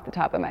one off the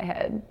top of my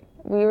head.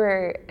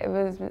 It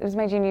was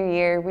my junior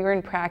year. We were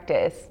in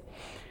practice,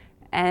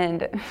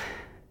 and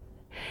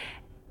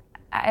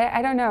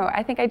I don't know.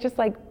 I think I just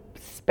like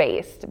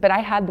spaced, but I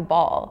had the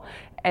ball,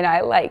 and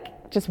I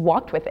like just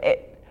walked with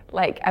it.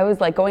 Like I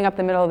was like going up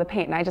the middle of the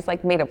paint, and I just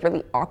like made a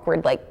really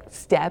awkward like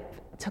step.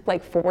 Took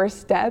like 4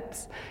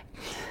 steps,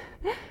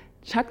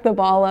 chucked the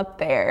ball up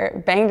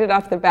there, banged it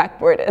off the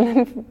backboard, and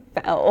then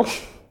fell.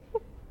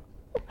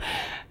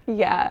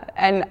 Yeah,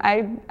 and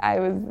I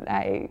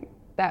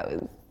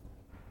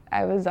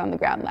was on the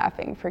ground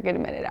laughing for a good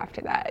minute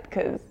after that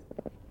because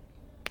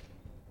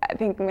I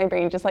think my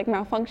brain just like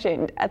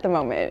malfunctioned at the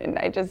moment, and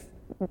I just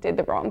did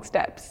the wrong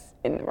steps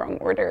in the wrong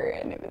order,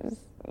 and it was,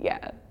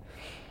 yeah.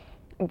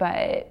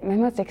 But my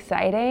most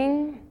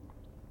exciting,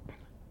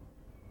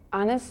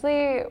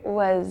 honestly,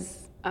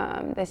 was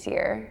this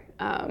year.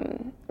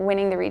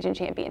 Winning the region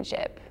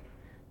championship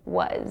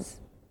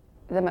was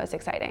the most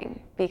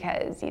exciting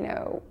because,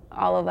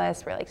 all of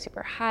us were like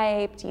super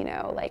hyped,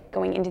 like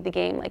going into the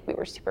game, like we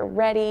were super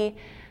ready.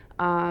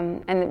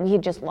 And we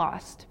had just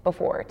lost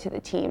before to the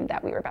team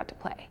that we were about to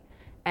play.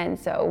 And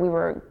so we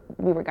were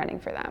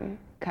gunning for them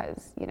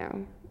because,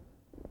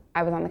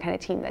 I was on the kind of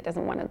team that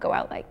doesn't want to go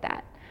out like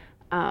that.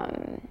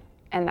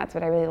 And that's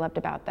what I really loved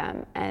about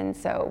them. And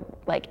so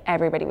like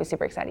everybody was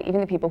super excited.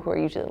 Even the people who are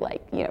usually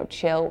like,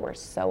 chill were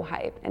so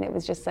hyped. And it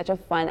was just such a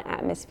fun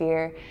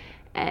atmosphere.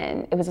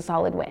 And it was a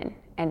solid win.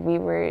 And we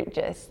were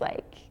just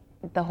like,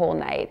 the whole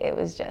night, it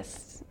was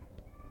just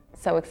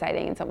so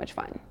exciting and so much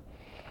fun.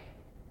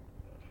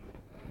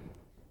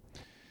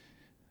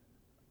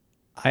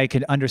 I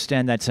could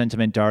understand that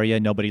sentiment, Daria.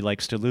 Nobody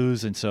likes to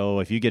lose, and so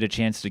if you get a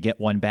chance to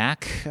get one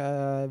back,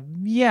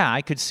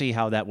 I could see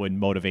how that would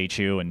motivate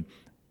you.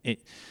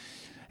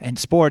 And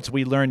sports,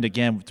 we learned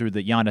again through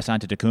the Giannis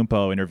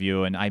Antetokounmpo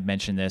interview, and I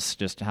mentioned this,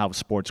 just how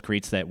sports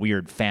creates that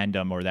weird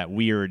fandom or that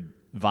weird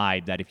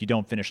vibe that if you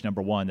don't finish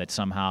number one, that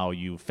somehow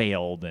you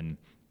failed. And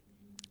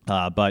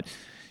but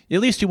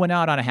at least you went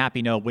out on a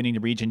happy note, winning the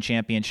region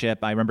championship.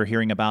 I remember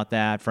hearing about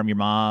that from your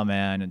mom,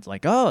 and it's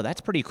like, oh,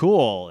 that's pretty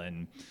cool.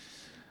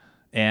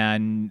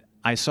 And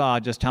I saw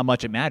just how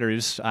much it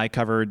matters. I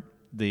covered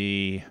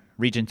the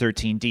Region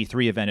 13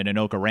 D3 event in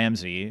Anoka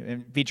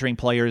Ramsey, featuring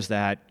players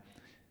that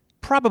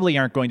probably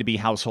aren't going to be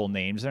household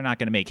names. They're not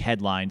going to make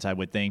headlines, I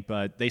would think,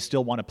 but they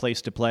still want a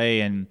place to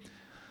play, and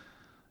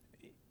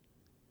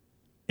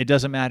it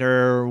doesn't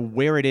matter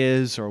where it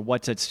is or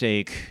what's at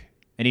stake.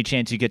 Any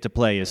chance you get to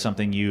play is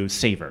something you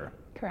savor.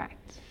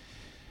 Correct.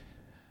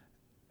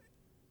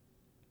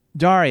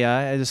 Daria,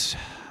 as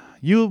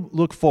you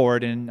look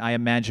forward, and I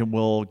imagine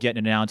we'll get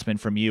an announcement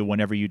from you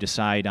whenever you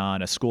decide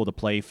on a school to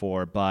play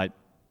for, but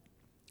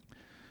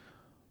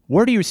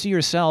where do you see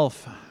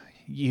yourself?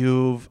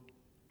 You've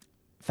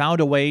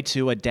found a way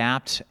to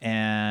adapt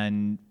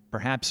and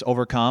perhaps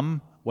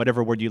overcome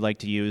whatever word you like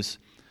to use,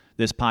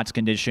 this POTS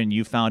condition.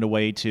 You found a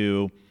way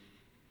to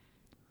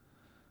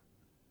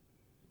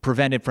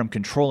prevent it from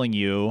controlling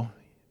you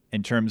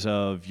in terms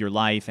of your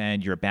life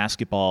and your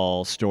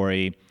basketball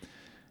story.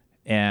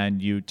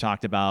 And you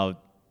talked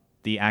about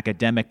the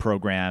academic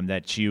program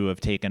that you have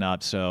taken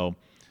up. So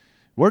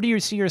where do you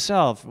see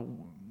yourself,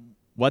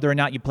 whether or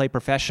not you play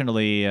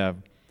professionally?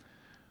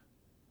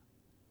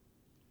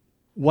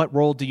 What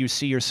role do you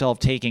see yourself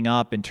taking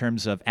up in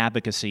terms of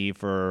advocacy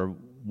for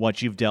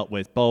what you've dealt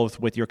with, both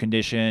with your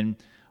condition,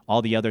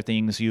 all the other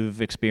things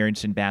you've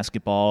experienced in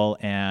basketball,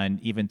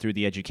 and even through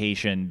the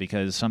education?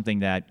 Because something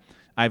that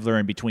I've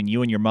learned between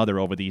you and your mother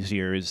over these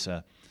years,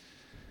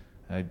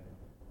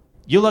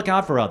 you look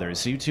out for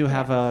others. You two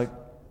have a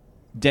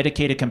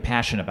dedicated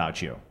compassion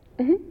about you.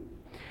 Mm-hmm.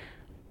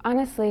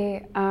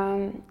 Honestly,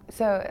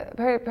 so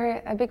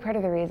a big part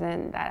of the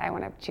reason that I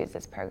want to choose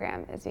this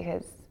program is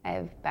because I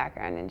have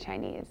background in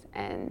Chinese,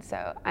 and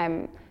so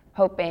I'm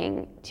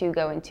hoping to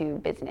go into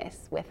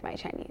business with my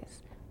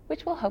Chinese,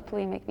 which will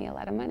hopefully make me a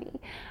lot of money.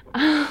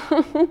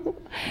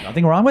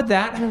 Nothing wrong with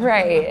that.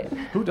 Right.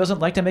 Who doesn't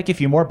like to make a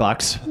few more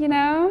bucks? You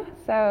know,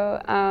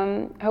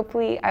 so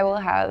hopefully I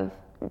will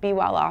be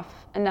well off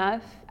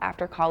enough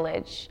after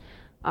college.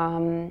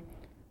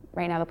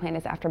 Right now the plan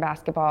is after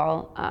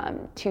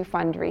basketball to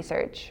fund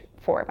research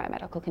for my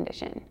medical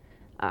condition.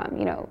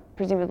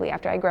 Presumably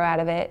after I grow out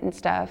of it and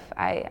stuff,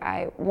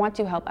 I want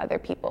to help other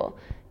people,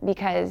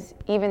 because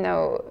even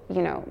though,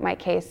 my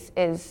case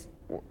is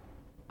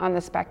on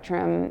the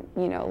spectrum,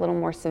 a little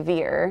more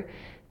severe,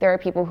 there are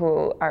people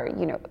who are,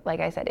 like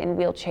I said, in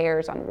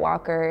wheelchairs, on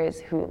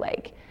walkers, who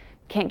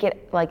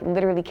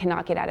literally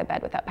cannot get out of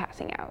bed without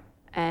passing out.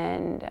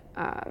 And,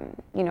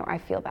 I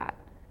feel that.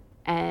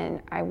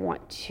 And I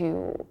want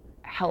to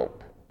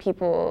help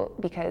people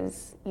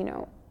because,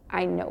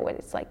 I know what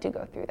it's like to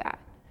go through that.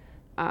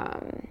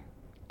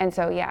 And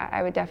so, yeah,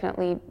 I would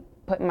definitely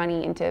put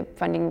money into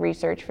funding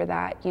research for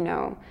that,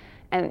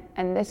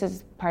 and this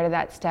is part of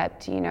that step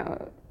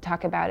to,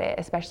 talk about it,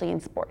 especially in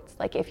sports.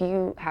 Like, if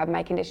you have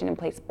my condition and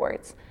play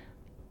sports,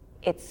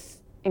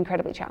 it's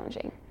incredibly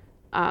challenging.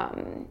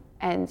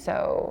 And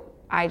so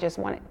I just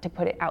wanted to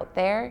put it out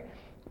there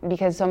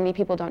because so many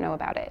people don't know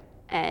about it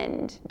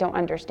and don't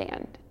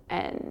understand.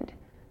 And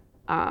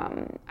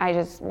I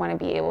just want to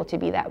be able to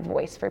be that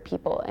voice for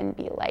people and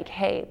be like,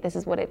 hey, this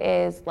is what it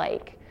is.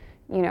 Like,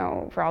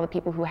 for all the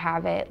people who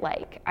have it,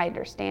 like, I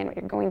understand what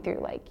you're going through,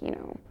 like,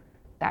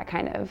 that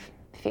kind of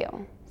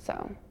feel.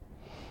 So.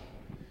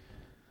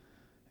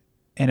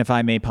 And if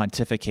I may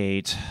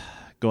pontificate,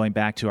 going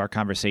back to our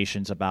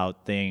conversations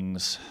about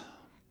things,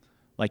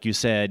 like you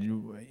said,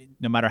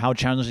 no matter how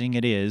challenging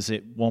it is,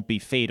 it won't be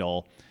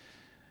fatal.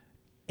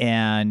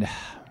 And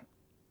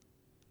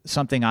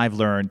something I've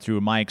learned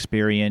through my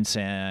experience,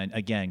 and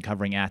again,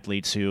 covering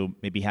athletes who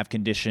maybe have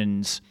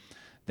conditions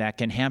that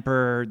can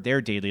hamper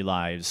their daily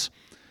lives.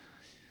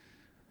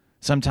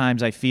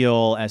 Sometimes I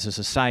feel as a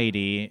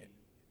society,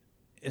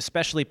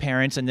 especially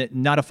parents, and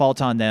not a fault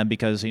on them,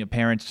 because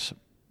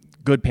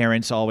good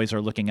parents always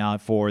are looking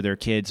out for their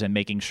kids and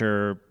making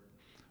sure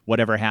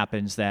whatever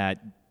happens that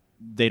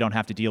they don't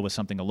have to deal with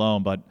something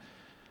alone. But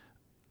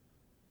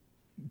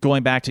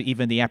going back to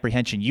even the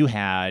apprehension you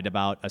had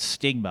about a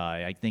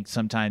stigma, I think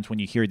sometimes when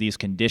you hear these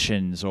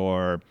conditions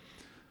or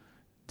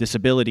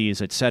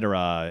disabilities, et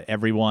cetera,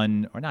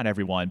 everyone, or not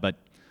everyone, but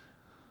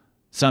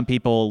some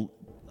people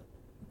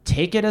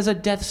take it as a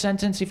death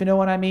sentence, if you know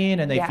what I mean,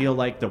 and they feel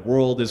like the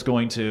world is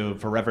going to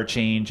forever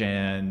change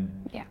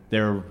and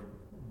they're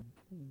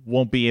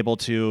won't be able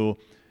to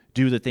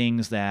do the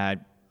things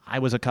that I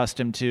was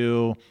accustomed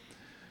to.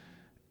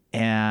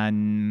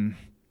 And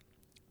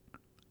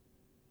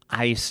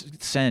I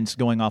sense,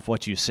 going off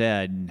what you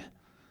said,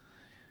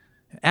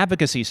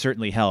 advocacy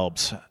certainly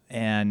helps.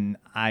 And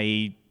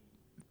I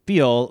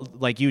feel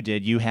like you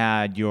did. You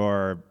had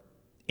your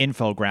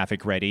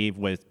infographic ready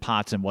with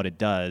POTS and what it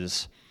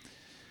does.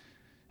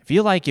 I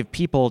feel like if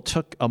people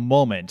took a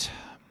moment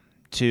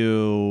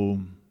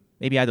to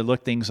maybe either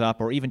look things up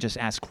or even just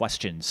ask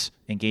questions,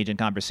 engage in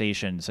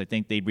conversations, I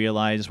think they'd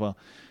realize, well,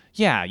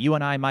 yeah, you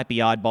and I might be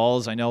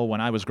oddballs. I know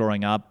when I was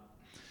growing up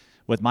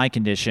with my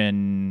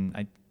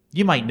condition,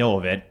 you might know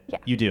of it. Yeah.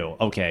 You do.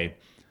 Okay.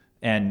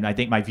 And I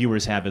think my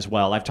viewers have as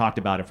well. I've talked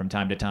about it from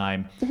time to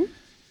time. Mm-hmm.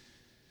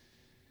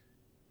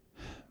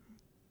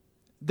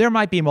 there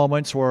might be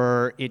moments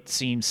where it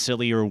seems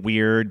silly or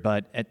weird,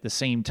 but at the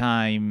same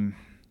time,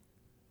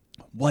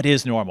 what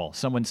is normal?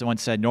 Someone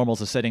once said normal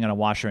is sitting on a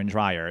washer and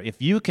dryer.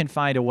 If you can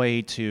find a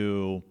way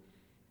to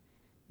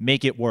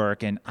make it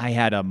work, and I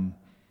had a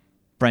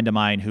friend of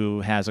mine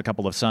who has a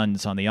couple of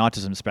sons on the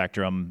autism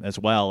spectrum as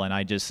well, and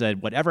I just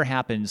said, whatever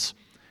happens,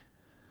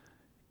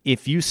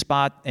 if you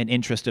spot an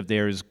interest of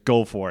theirs,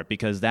 go for it,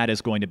 because that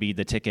is going to be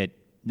the ticket,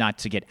 not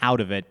to get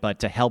out of it, but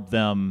to help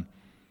them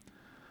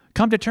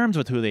come to terms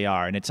with who they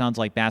are. And it sounds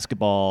like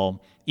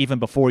basketball, even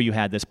before you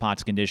had this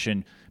POTS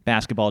condition,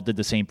 basketball did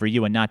the same for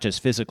you, and not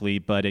just physically,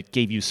 but it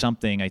gave you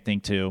something, I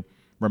think, to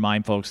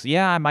remind folks,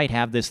 yeah, I might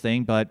have this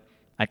thing, but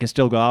I can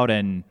still go out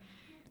and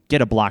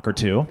get a block or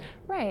two.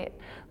 Right.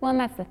 Well, and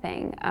that's the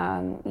thing.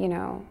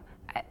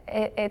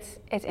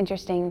 It's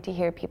interesting to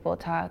hear people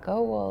talk,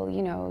 oh,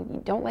 well,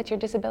 don't let your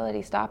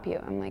disability stop you.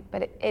 I'm like,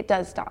 but it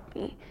does stop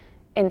me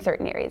in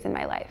certain areas in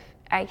my life.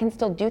 I can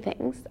still do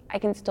things. I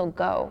can still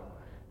go.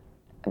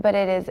 But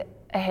it is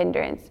a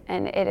hindrance,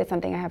 and it is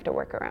something I have to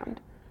work around.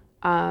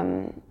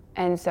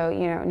 And so,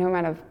 no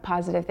amount of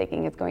positive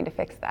thinking is going to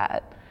fix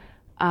that.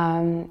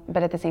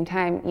 But at the same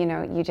time,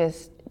 you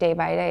just, day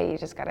by day, you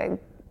just got to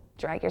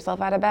drag yourself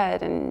out of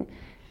bed and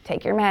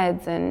take your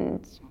meds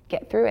and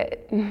get through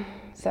it.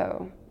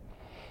 So,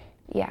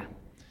 yeah.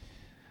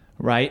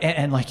 Right.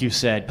 And like you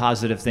said,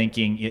 positive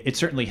thinking, it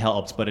certainly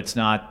helps, but it's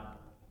not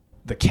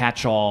the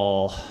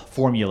catch-all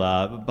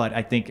formula. But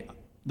I think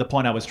the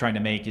point I was trying to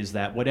make is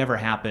that whatever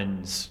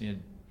happens,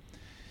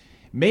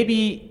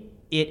 maybe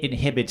it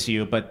inhibits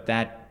you, but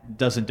that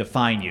doesn't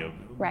define you.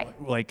 Right.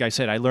 Like I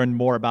said, I learned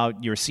more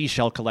about your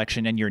seashell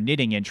collection and your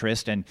knitting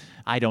interest, and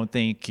I don't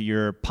think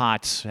your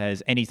POTS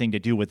has anything to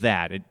do with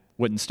that. It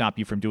wouldn't stop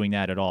you from doing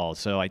that at all.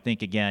 So I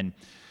think, again,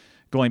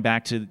 going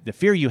back to the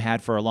fear you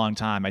had for a long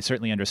time, I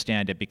certainly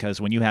understand it,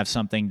 because when you have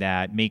something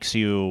that makes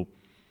you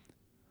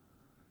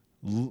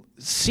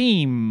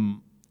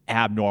seem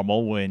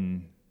abnormal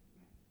when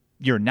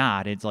you're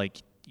not, it's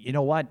like, you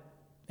know what?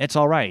 It's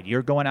all right.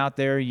 You're going out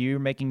there, you're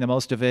making the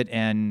most of it,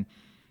 and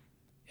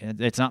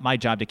it's not my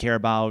job to care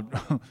about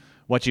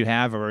what you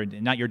have, or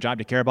not your job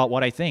to care about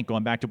what I think,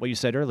 going back to what you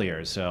said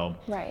earlier. So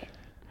Right.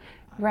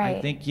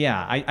 I think,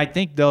 I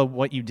think, though,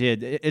 what you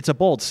did, it's a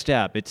bold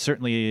step. It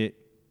certainly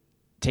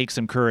takes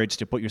some courage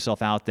to put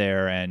yourself out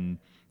there and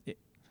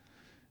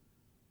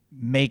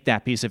make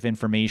that piece of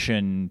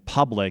information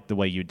public the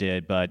way you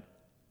did. But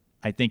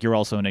I think you're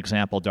also an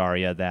example,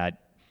 Daria,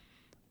 that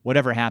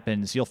whatever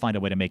happens, you'll find a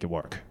way to make it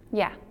work.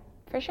 Yeah,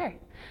 for sure.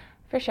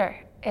 For sure.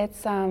 It's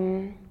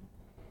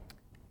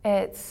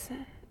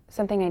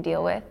something I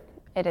deal with.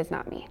 It is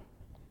not me.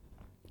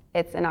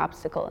 It's an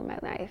obstacle in my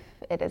life.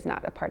 It is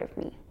not a part of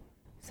me.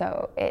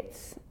 So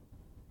it's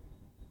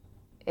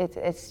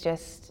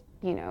just,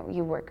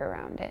 you work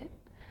around it.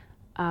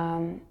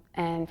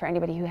 And for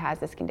anybody who has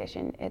this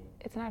condition,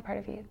 it's not a part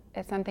of you.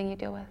 It's something you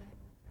deal with.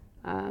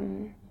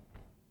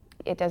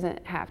 It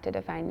doesn't have to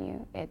define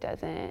you. It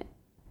doesn't,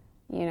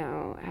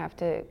 have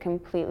to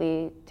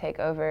completely take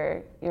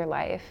over your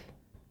life.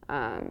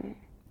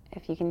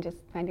 If you can just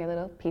find your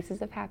little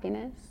pieces of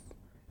happiness,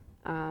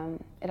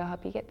 it'll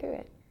help you get through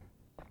it.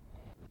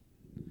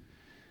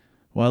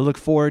 Well, I look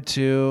forward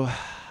to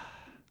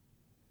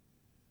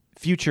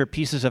future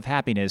pieces of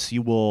happiness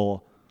you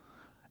will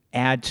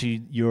add to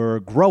your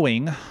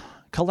growing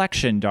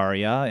collection,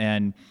 Daria,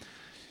 and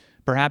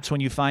perhaps when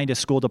you find a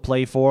school to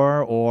play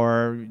for,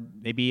 or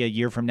maybe a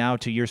year from now,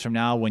 2 years from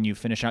now, when you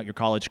finish out your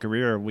college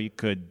career, we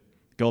could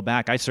go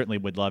back. I certainly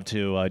would love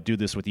to do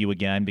this with you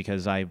again,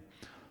 because I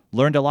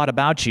learned a lot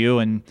about you,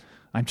 and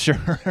I'm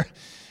sure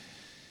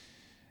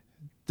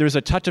there's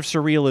a touch of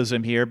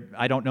surrealism here.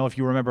 I don't know if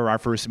you remember our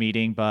first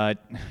meeting,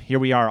 but here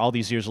we are all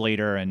these years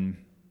later, and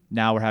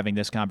now we're having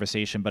this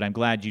conversation. But I'm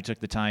glad you took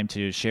the time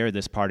to share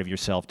this part of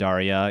yourself,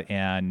 Daria,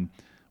 and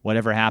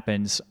whatever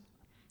happens,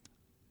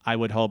 I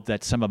would hope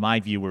that some of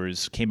my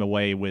viewers came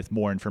away with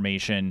more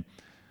information,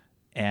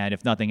 and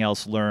if nothing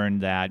else,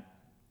 learned that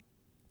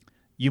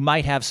you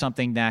might have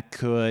something that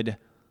could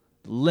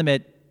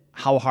limit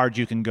how hard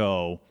you can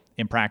go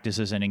in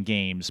practices and in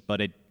games,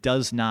 but it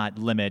does not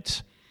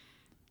limit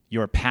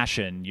your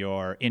passion,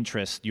 your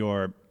interest,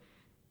 your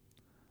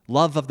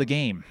love of the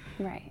game.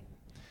 Right.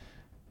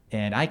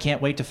 And I can't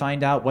wait to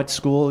find out what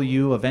school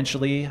you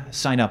eventually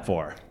sign up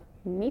for.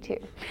 Me too.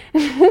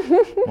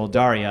 Well,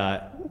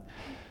 Daria,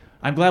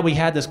 I'm glad we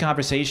had this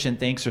conversation.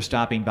 Thanks for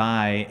stopping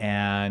by.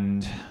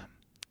 And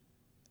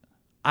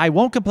I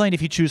won't complain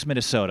if you choose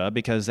Minnesota,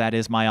 because that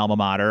is my alma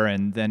mater,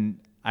 and then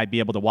I'd be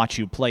able to watch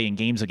you play in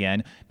games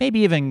again.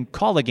 Maybe even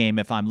call a game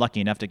if I'm lucky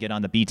enough to get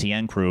on the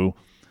BTN crew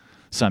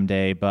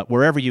someday. But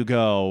wherever you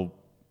go,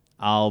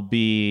 I'll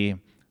be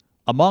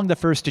among the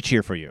first to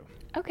cheer for you.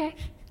 Okay.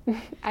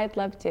 I'd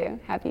love to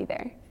have you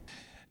there.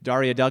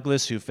 Daria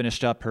Douglas, who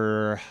finished up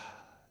her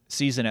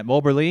season at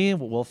Moberly,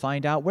 we'll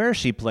find out where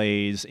she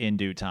plays in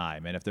due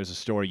time. And if there's a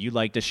story you'd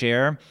like to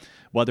share,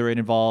 whether it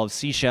involves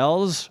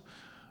seashells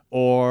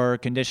or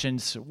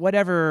conditions,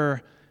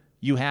 whatever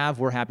you have,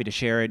 we're happy to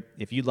share it.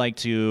 If you'd like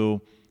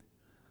to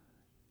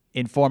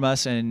inform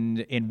us and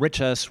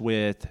enrich us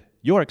with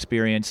your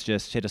experience,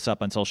 just hit us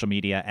up on social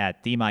media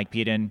at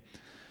 @TheMikePeden.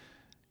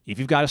 If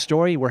you've got a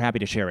story, we're happy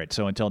to share it.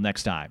 So until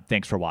next time,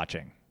 thanks for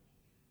watching.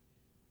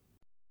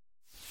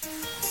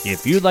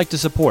 If you'd like to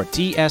support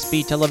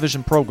TSB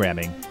television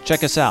programming,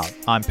 check us out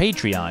on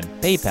Patreon,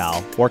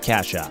 PayPal, or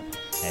Cash App.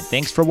 And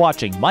thanks for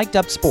watching Mic'd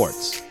Up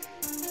Sports.